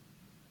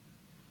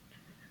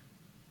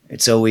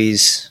 It's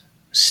always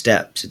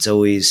steps. It's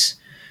always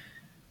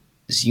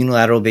this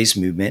unilateral based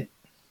movement.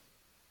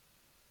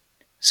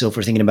 So if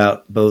we're thinking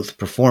about both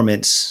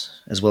performance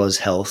as well as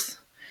health,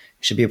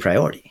 it should be a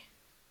priority.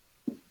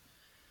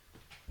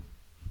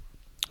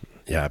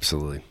 Yeah,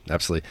 absolutely.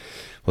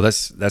 Well,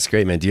 that's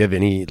great, man. Do you have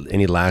any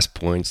last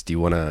points? Do you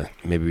want to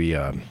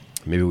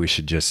maybe we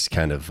should just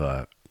kind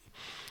of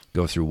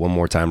go through one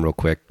more time real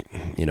quick.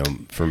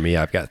 For me,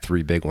 I've got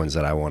 3 big ones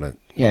that I want to.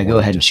 Yeah, go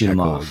ahead and shoot them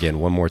off. Again,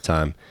 one more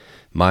time.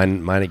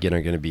 Mine again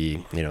are going to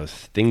be,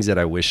 things that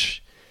I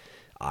wish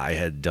I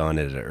had done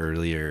at an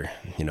earlier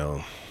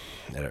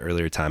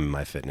time in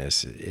my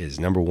fitness is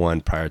number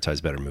 1,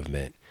 prioritize better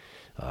movement.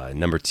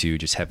 Number 2,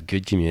 just have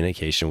good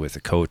communication with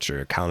a coach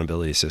or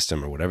accountability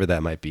system or whatever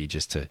that might be,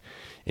 just to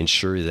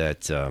ensure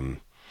that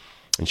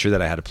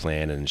I had a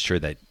plan and ensure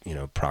that,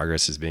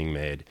 progress is being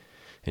made,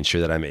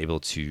 ensure that I'm able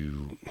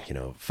to,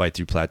 fight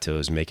through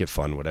plateaus, make it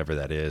fun, whatever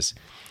that is.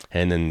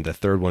 And then the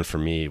third one for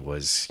me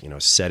was,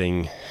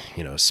 setting,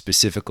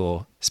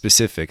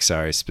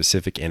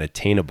 specific and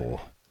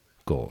attainable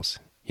goals,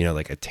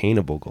 like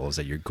attainable goals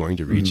that you're going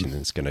to reach, and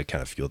it's going to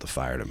kind of fuel the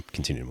fire to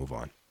continue to move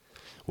on.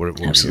 What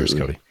were yours,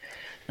 Cody?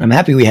 I'm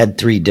happy we had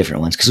 3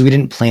 different ones because we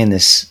didn't plan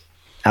this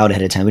out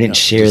ahead of time. We didn't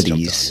share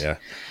these.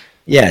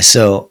 Yeah.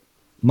 So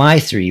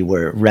my 3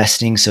 were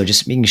resting. So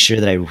just making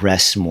sure that I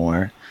rest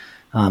more,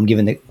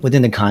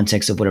 within the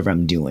context of whatever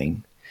I'm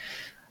doing.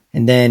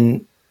 And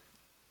then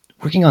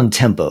working on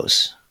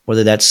tempos,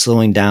 whether that's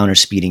slowing down or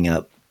speeding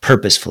up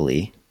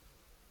purposefully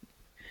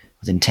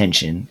with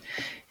intention.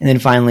 And then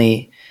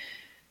finally,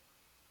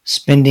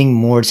 spending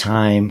more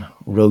time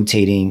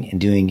rotating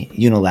and doing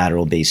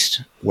unilateral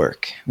based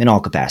work in all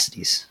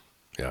capacities.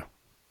 Yeah.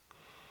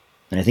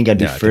 And I think I'd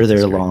be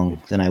further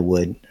along than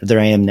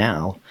I am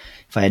now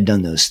if I had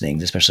done those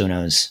things, especially when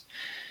I was,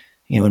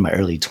 in my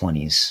early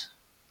 20s.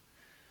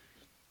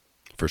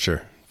 For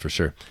sure.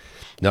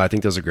 No, I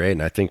think those are great.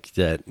 And I think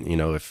that,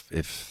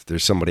 if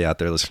there's somebody out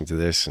there listening to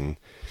this, and,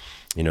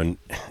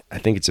 I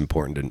think it's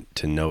important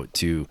to note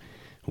too,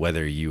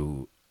 whether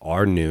you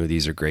are new,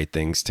 these are great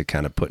things to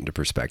kind of put into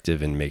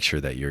perspective and make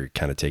sure that you're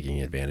kind of taking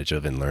advantage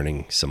of and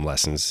learning some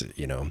lessons,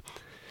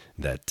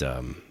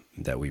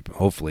 that we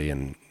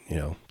hopefully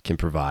can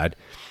provide.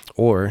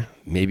 Or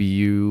maybe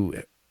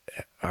you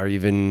are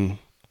even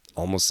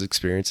almost as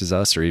experienced as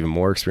us or even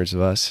more experienced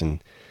as us,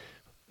 and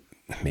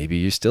maybe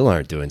you still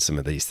aren't doing some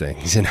of these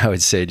things. And I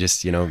would say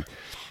just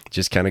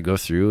kind of go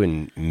through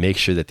and make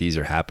sure that these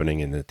are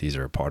happening and that these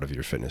are a part of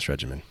your fitness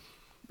regimen.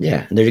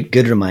 Yeah, they're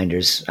good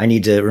reminders. I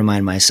need to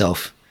remind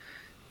myself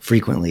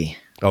frequently.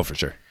 Oh, for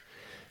sure.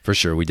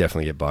 We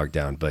definitely get bogged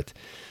down, but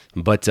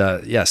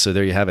yeah, so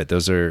there you have it.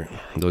 Those are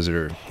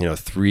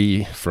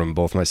 3 from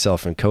both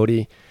myself and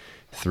Cody,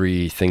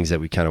 3 things that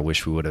we kind of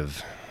wish we would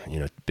have,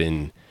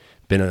 been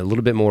a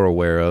little bit more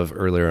aware of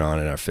earlier on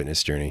in our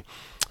fitness journey.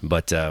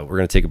 But we're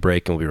going to take a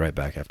break and we'll be right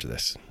back after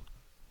this.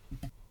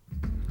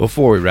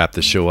 Before we wrap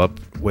the show up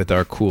with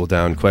our cool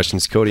down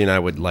questions, Cody and I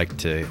would like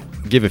to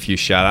give a few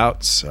shout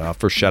outs.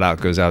 First shout out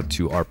goes out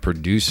to our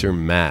producer,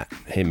 Matt.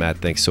 Hey, Matt,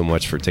 thanks so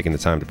much for taking the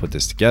time to put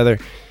this together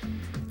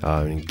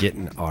and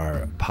getting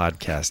our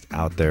podcast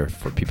out there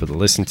for people to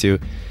listen to.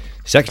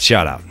 Second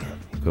shout out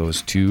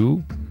goes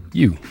to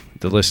you,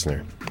 the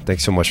listener.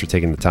 Thanks so much for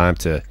taking the time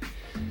to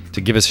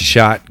give us a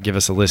shot, give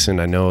us a listen.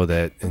 I know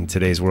that in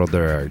today's world,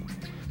 there are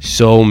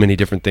so many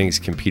different things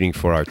competing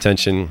for our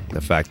attention.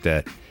 The fact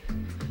that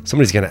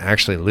somebody's going to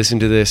actually listen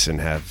to this and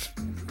have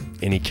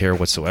any care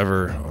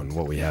whatsoever on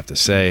what we have to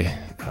say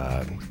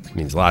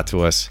means a lot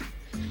to us.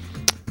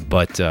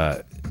 But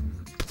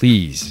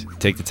please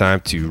take the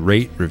time to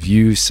rate,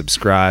 review,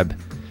 subscribe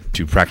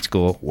to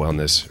Practical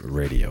Wellness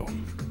Radio.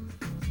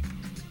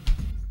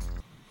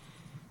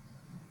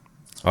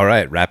 All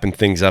right, wrapping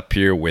things up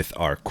here with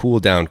our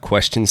cool down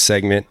question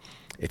segment.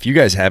 If you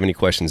guys have any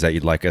questions that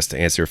you'd like us to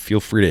answer,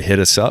 feel free to hit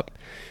us up.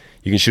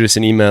 You can shoot us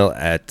an email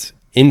at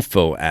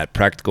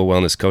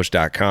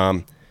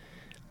info@practicalwellnesscoach.com.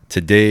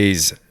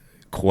 Today's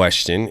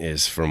question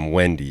is from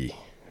Wendy.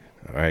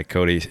 All right,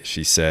 Cody,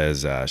 she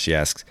says, she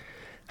asks,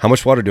 how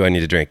much water do I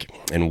need to drink?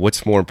 And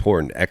what's more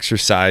important,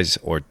 exercise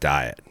or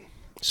diet?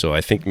 So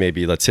I think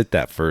maybe let's hit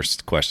that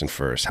first question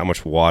first. How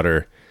much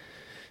water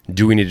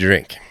do we need to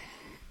drink?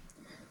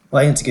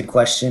 Well, I think it's a good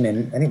question.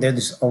 And I think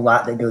there's a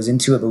lot that goes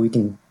into it, but we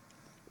can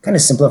kind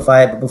of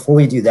simplify it. But before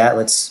we do that,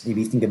 let's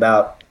maybe think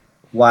about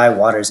why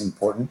water is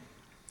important.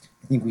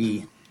 I think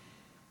we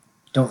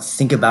don't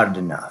think about it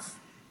enough.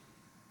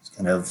 It's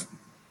kind of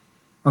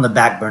on the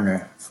back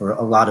burner for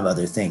a lot of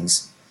other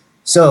things.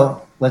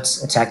 So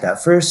let's attack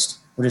that first.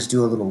 We'll just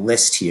do a little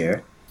list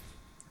here.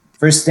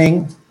 First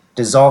thing,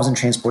 dissolves and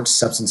transports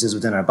substances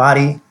within our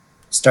body,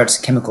 starts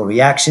chemical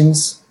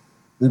reactions,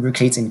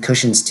 lubricates and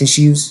cushions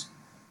tissues,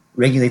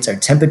 regulates our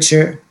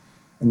temperature,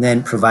 and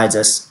then provides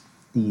us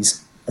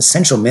these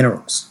essential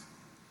minerals.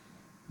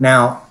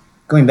 Now,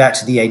 going back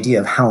to the idea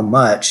of how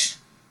much,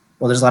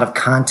 well, there's a lot of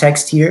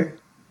context here.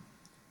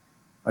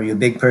 Are you a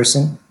big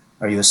person?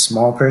 Are you a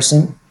small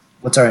person?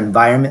 What's our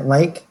environment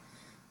like?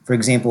 For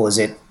example, is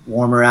it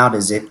warmer out?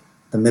 Is it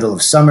the middle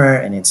of summer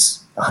and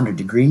it's 100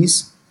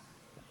 degrees?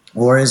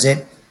 Or is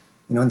it,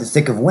 in the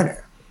thick of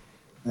winter?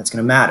 That's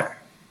going to matter.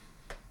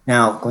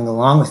 Now, going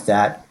along with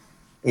that,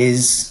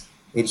 is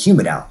it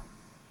humid out?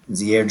 Is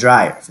the air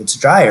drier? If it's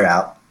drier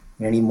out,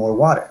 you're going to need more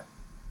water.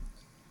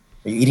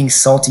 Are you eating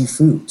salty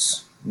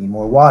foods? You need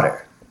more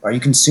water. Are you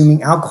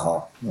consuming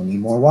alcohol? You'll need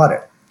more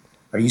water.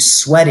 Are you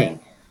sweating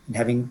and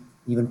having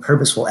even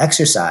purposeful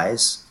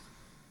exercise,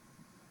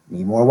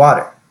 need more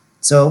water.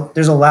 So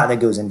there's a lot that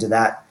goes into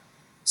that.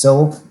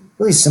 So we'll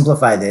really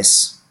simplify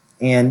this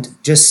and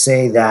just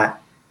say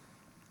that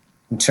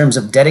in terms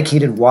of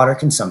dedicated water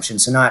consumption,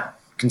 so not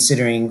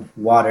considering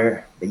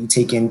water that you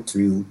take in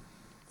through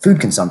food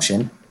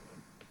consumption,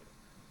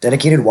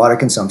 dedicated water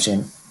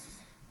consumption,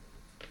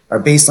 our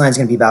baseline is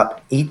going to be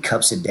about 8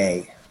 cups a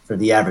day for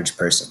the average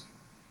person.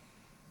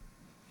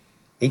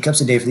 8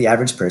 cups a day for the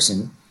average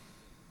person.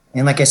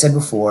 And like I said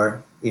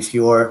before, if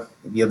you're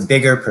a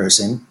bigger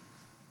person,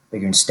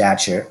 bigger in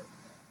stature,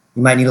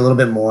 you might need a little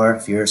bit more.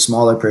 If you're a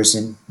smaller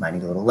person, you might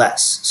need a little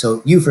less.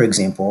 So you, for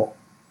example,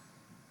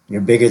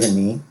 you're bigger than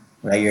me,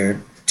 right?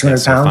 You're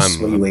 200 pounds.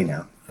 What do you weigh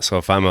now? So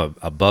if I'm a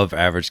above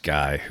average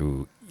guy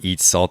who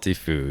eats salty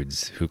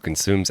foods, who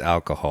consumes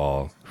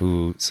alcohol,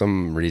 who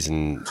some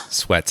reason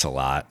sweats a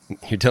lot,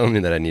 you're telling me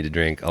that I need to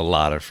drink a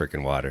lot of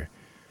freaking water.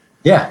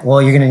 Yeah,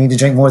 well, you're going to need to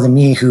drink more than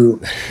me,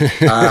 who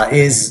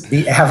is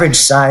the average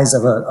size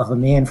of a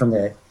man from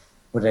the,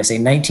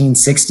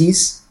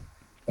 1960s,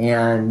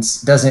 and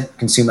doesn't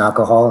consume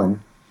alcohol, and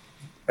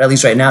or at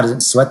least right now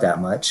doesn't sweat that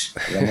much.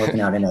 I'm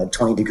working out in a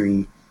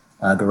 20-degree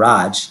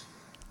garage.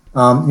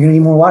 You're going to need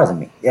more water than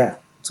me. Yeah,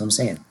 that's what I'm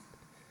saying.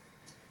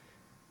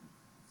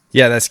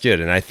 Yeah, that's good.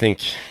 And I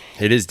think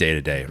it is day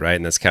to day, right?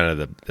 And that's kind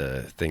of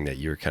the thing that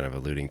you were kind of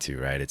alluding to,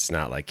 right? It's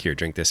not like, here,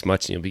 drink this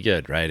much and you'll be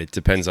good, right? It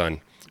depends on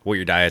what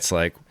your diet's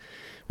like,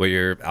 what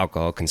your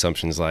alcohol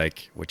consumption's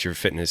like, what your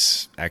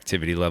fitness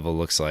activity level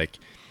looks like.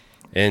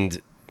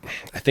 And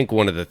I think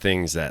one of the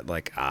things that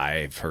like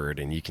I've heard,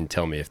 and you can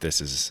tell me if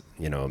this is,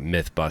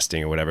 myth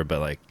busting or whatever,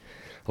 but like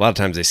a lot of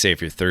times they say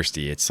if you're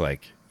thirsty, it's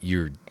like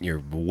you're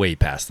way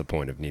past the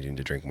point of needing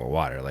to drink more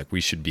water. Like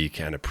we should be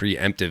kind of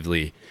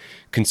preemptively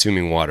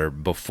consuming water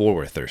before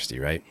we're thirsty,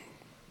 right?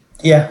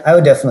 Yeah, I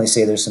would definitely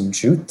say there's some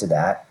truth to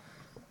that.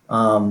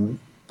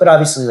 But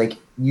obviously, like,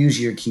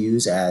 use your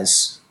cues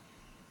as,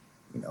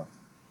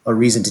 a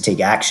reason to take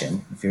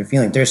action. If you're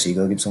feeling thirsty,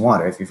 go get some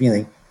water. If you're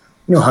feeling,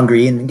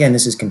 hungry, and again,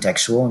 this is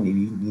contextual, and maybe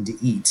you need to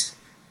eat.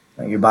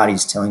 Your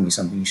body's telling you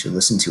something, you should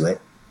listen to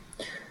it.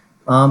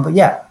 But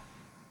yeah,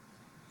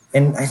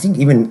 and I think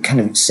even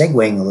kind of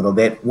segueing a little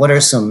bit, what are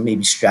some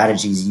maybe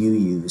strategies you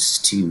use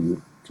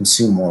to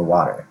consume more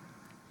water?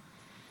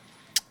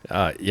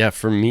 Yeah,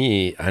 for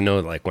me, I know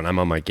like when I'm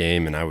on my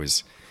game and I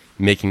was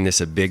making this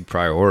a big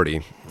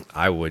priority,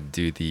 I would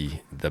do the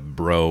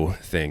bro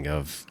thing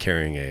of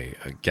carrying a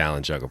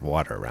gallon jug of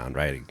water around,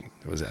 right?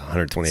 It was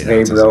 128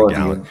 ounces a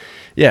gallon.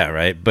 Yeah,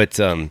 right. But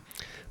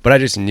I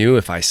just knew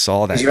if I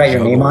saw that. Did you write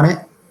your name on it?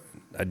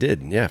 I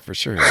did, yeah, for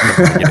sure. I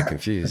didn't get it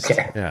confused.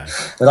 Okay. Yeah.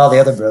 With all the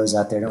other bros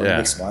out there, don't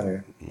mix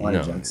water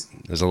jugs.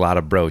 There's a lot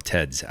of bro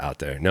Teds out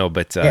there. No,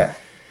 but yeah.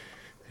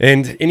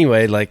 And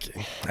anyway, like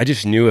I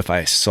just knew if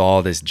I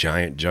saw this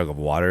giant jug of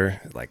water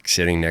like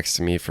sitting next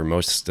to me for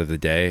most of the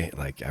day,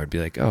 like I would be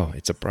like, oh,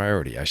 it's a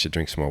priority. I should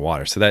drink some more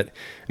water. So that,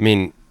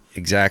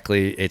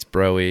 exactly, it's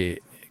broy,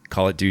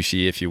 call it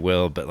douchey if you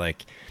will, but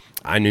like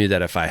I knew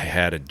that if I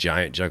had a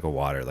giant jug of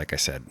water, like I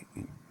said,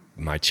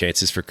 my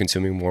chances for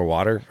consuming more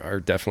water are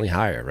definitely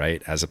higher,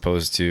 right? As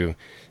opposed to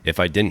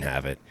if I didn't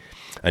have it.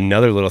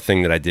 Another little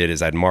thing that I did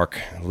is I'd mark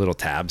little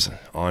tabs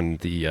on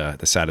the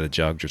side of the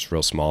jug, just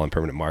real small and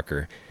permanent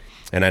marker.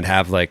 And I'd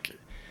have like,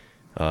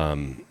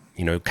 kind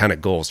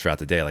of goals throughout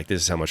the day. Like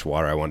this is how much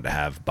water I wanted to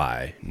have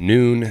by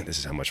noon. This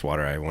is how much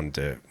water I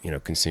wanted to,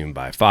 consume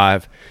by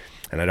 5.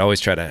 And I'd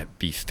always try to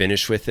be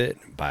finished with it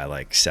by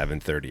like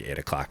 7:30, 8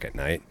 o'clock at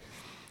night.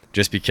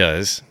 Just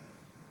because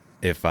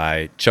if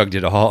I chugged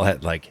it all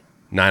at like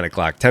 9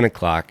 o'clock, 10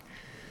 o'clock,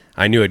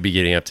 I knew I'd be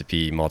getting up to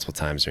pee multiple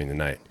times during the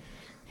night.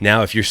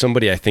 Now, if you're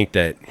somebody, I think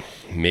that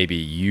maybe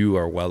you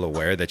are well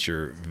aware that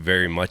you're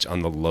very much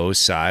on the low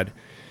side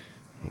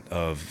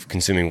of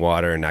consuming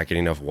water and not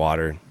getting enough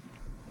water,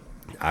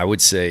 I would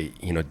say,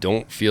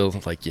 don't feel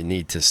like you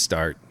need to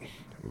start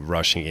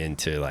rushing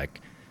into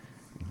like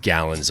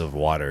gallons of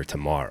water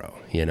tomorrow.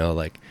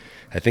 Like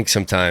I think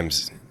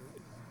sometimes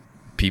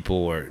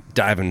people are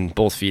diving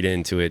both feet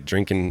into it,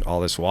 drinking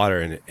all this water,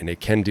 and it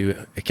can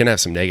have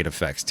some negative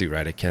effects too,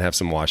 right? It can have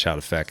some washout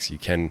effects. You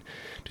can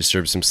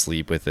disturb some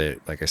sleep with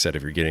it. Like I said,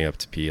 if you're getting up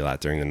to pee a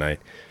lot during the night,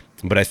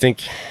 but I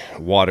think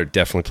water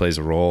definitely plays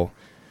a role.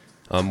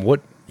 What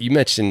you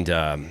mentioned,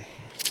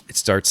 it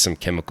starts some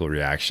chemical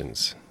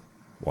reactions.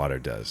 Water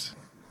does,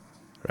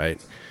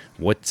 right?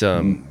 What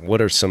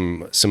are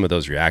some of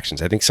those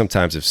reactions? I think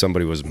sometimes if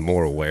somebody was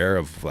more aware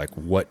of like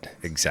what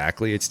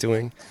exactly it's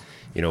doing,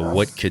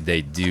 what could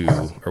they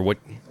do, or what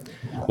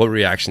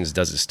reactions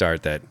does it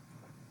start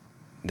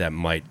that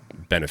might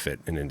benefit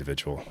an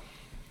individual?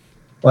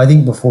 Well, I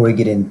think before we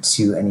get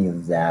into any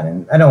of that,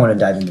 and I don't want to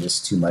dive into this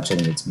too much, I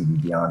think it's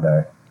maybe beyond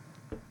our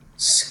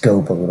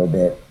scope a little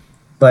bit,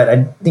 but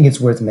I think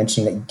it's worth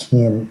mentioning that you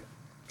can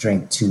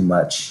drink too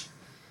much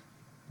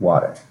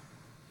water.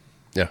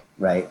 Yeah.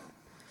 Right.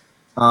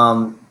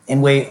 And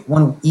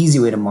one easy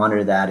way to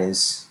monitor that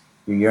is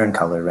your urine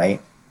color, right?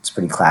 It's a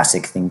pretty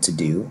classic thing to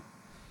do.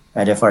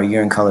 Right? If our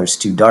urine color is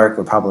too dark,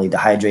 we're probably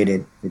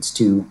dehydrated. If it's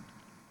too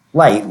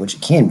light, which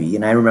it can be.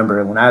 And I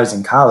remember when I was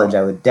in college,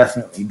 I would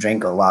definitely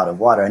drink a lot of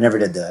water. I never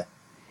did the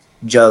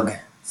jug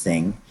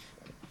thing.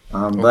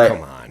 But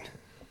come on.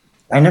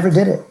 I never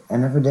did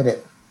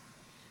it.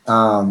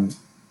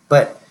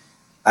 But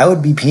I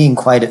would be peeing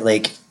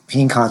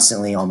peeing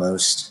constantly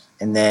almost.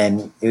 And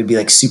then it would be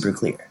like super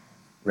clear,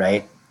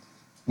 right?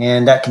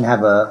 And that can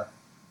have a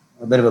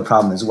bit of a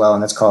problem as well.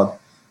 And that's called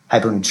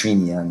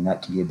hyponatremia. And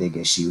that can be a big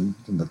issue. You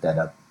can look that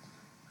up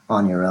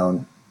on your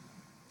own.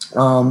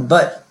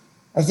 But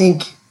I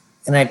think,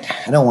 and I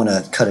don't want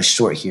to cut us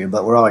short here,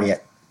 but we're already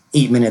at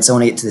 8 minutes. I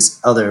want to get to this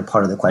other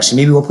part of the question.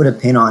 Maybe we'll put a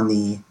pin on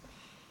the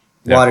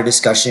water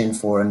discussion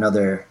for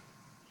another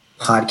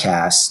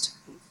podcast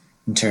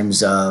in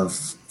terms of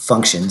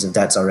functions, if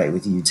that's all right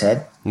with you,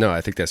 Ted. No,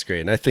 I think that's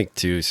great. And I think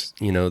too,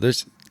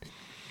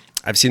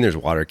 I've seen there's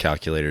water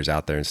calculators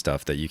out there and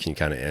stuff that you can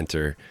kind of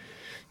enter,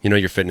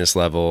 your fitness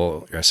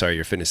level,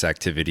 your fitness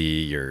activity,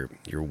 your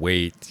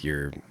weight,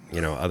 your,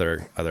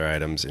 other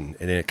items. And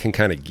it can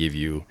kind of give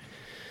you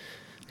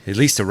at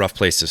least a rough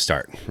place to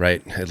start,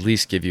 right? At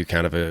least give you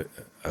kind of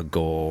a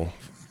goal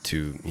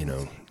to,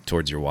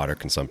 towards your water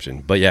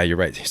consumption. But yeah, you're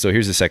right. So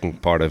here's the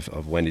second part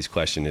of Wendy's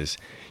question is,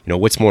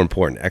 what's more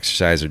important,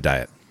 exercise or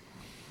diet?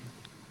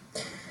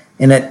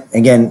 And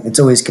again, it's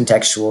always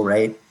contextual,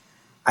 right?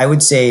 I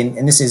would say,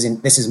 and this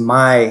is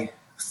my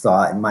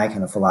thought and my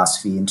kind of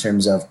philosophy in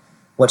terms of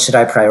what should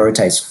I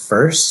prioritize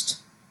first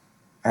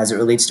as it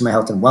relates to my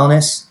health and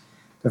wellness.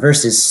 The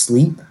first is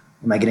sleep.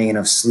 Am I getting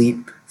enough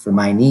sleep for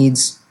my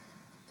needs?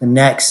 The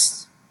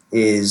next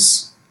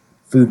is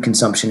food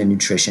consumption and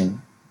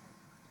nutrition.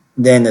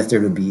 Then the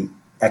third would be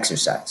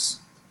exercise.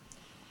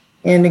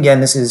 And again,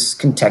 this is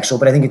contextual,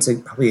 but I think it's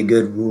probably a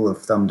good rule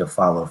of thumb to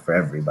follow for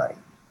everybody.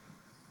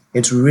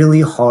 It's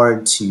really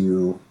hard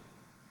to,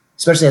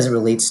 especially as it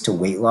relates to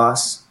weight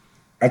loss,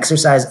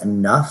 exercise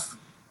enough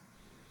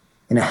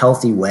in a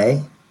healthy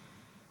way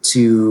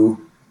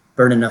to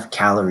burn enough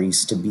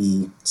calories to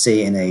be,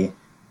 say, in a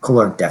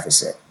caloric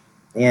deficit.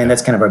 And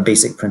that's kind of our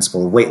basic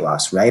principle of weight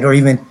loss, right? Or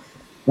even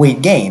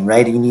weight gain,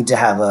 right? You need to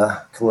have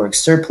a caloric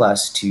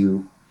surplus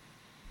to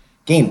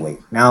gain weight.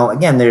 Now,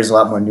 again, there's a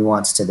lot more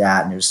nuance to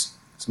that, and there's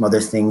some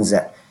other things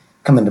that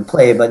come into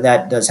play, but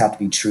that does have to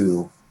be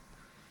true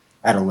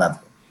at a level.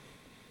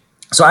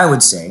 So I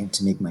would say,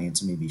 to make my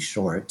answer maybe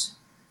short,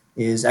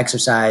 is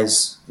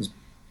exercise is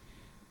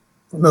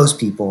for most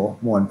people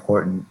more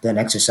important than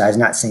exercise.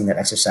 Not saying that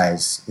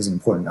exercise isn't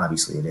important,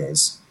 obviously it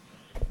is.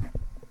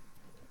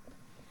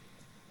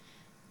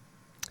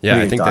 Yeah,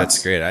 I think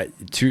that's great.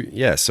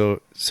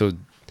 So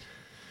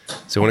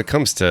when it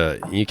comes to,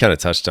 you kind of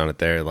touched on it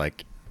there,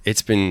 like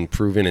it's been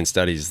proven in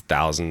studies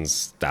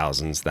thousands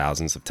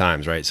of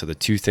times, right? So the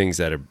two things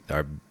that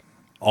are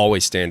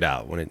always stand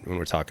out when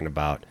we're talking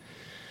about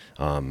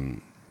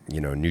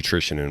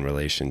nutrition in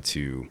relation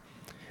to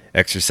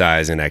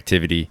exercise and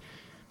activity,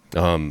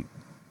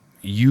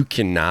 you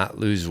cannot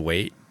lose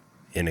weight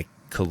in a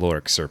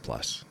caloric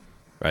surplus,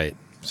 right?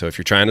 So if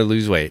you're trying to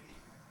lose weight,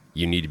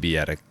 you need to be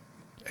at a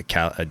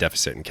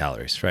deficit in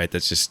calories, right?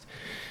 That's just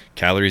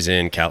calories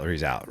in,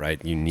 calories out,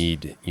 right? You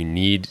need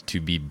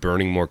to be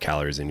burning more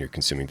calories than you're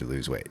consuming to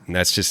lose weight. And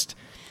that's just,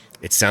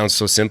 it sounds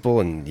so simple,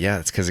 and yeah,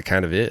 it's because it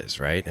kind of is,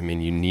 right? I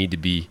mean, you need to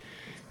be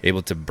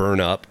able to burn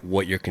up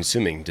what you're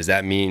consuming. Does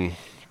that mean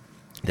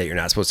that you're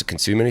not supposed to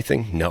consume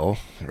anything? No,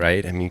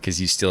 right? I mean, because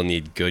you still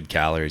need good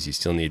calories. You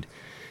still need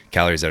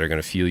calories that are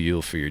going to fuel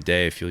you for your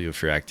day, fuel you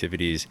for your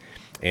activities,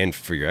 and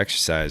for your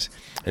exercise.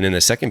 And then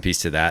the second piece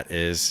to that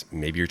is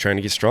maybe you're trying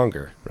to get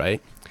stronger,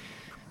 right?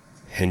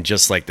 And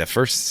just like the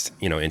first,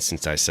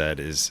 instance I said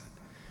is,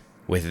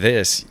 with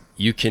this,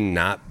 you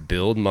cannot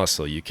build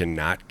muscle, you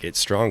cannot get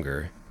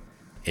stronger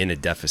in a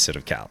deficit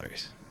of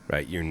calories,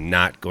 right? You're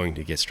not going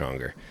to get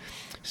stronger.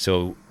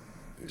 So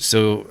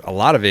a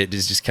lot of it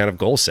is just kind of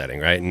goal setting,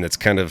 right? And that's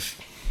kind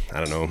of, I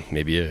don't know,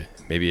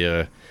 maybe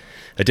a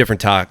different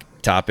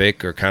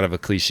topic or kind of a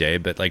cliche,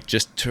 but like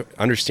just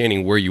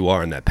understanding where you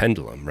are in that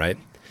pendulum, right?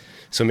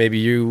 So maybe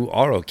you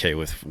are okay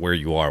with where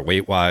you are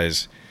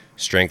weight-wise,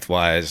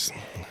 strength-wise,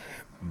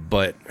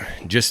 but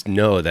just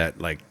know that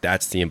like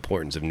that's the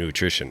importance of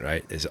nutrition,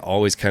 right? Is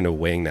always kind of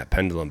weighing that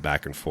pendulum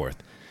back and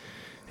forth.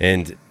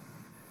 And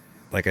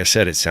like I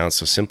said, it sounds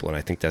so simple, and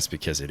I think that's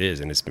because it is,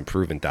 and it's been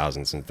proven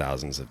thousands and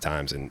thousands of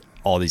times. And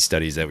all these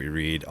studies that we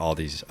read, all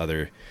these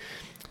other,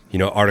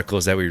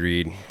 articles that we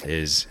read,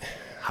 is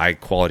high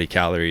quality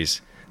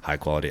calories, high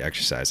quality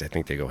exercise. I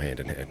think they go hand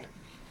in hand.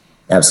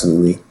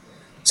 Absolutely.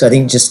 So I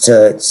think just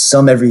to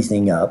sum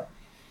everything up,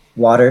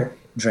 water,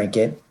 drink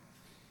it,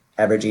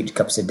 average 8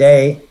 cups a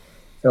day.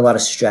 There are a lot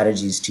of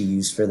strategies to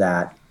use for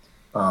that.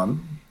 You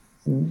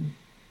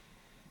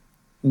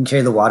can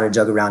carry the water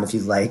jug around if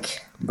you'd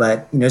like,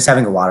 but just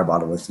having a water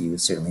bottle with you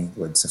certainly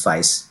would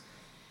suffice.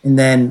 And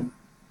then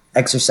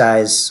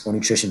exercise or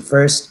nutrition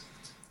first.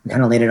 We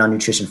kind of landed on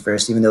nutrition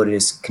first, even though it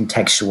is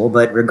contextual.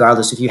 But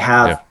regardless, if you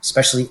have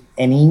especially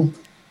any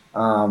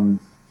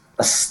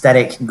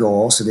aesthetic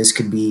goal, so this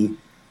could be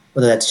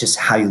whether that's just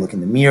how you look in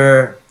the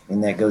mirror,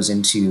 and that goes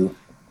into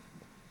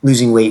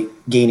losing weight,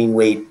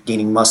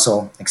 gaining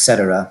muscle,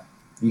 etc.,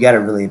 you got to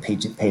really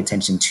pay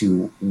attention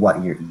to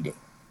what you're eating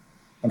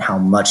and how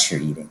much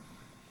you're eating.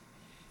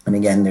 And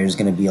again, there's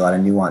going to be a lot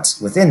of nuance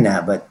within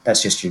that, but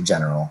that's just your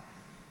general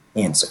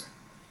answer.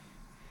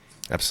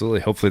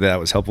 Absolutely. Hopefully that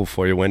was helpful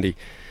for you, Wendy.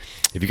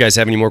 If you guys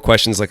have any more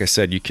questions, like I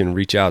said, you can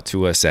reach out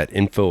to us at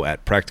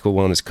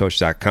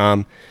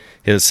info@practicalwellnesscoach.com.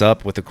 Hit us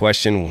up with a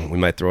question. We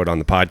might throw it on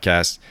the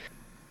podcast.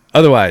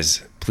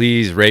 Otherwise,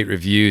 please rate,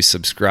 review,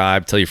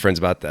 subscribe, tell your friends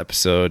about the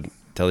episode,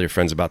 tell your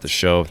friends about the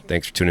show.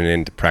 Thanks for tuning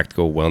in to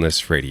Practical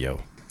Wellness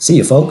Radio. See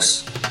you,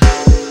 folks.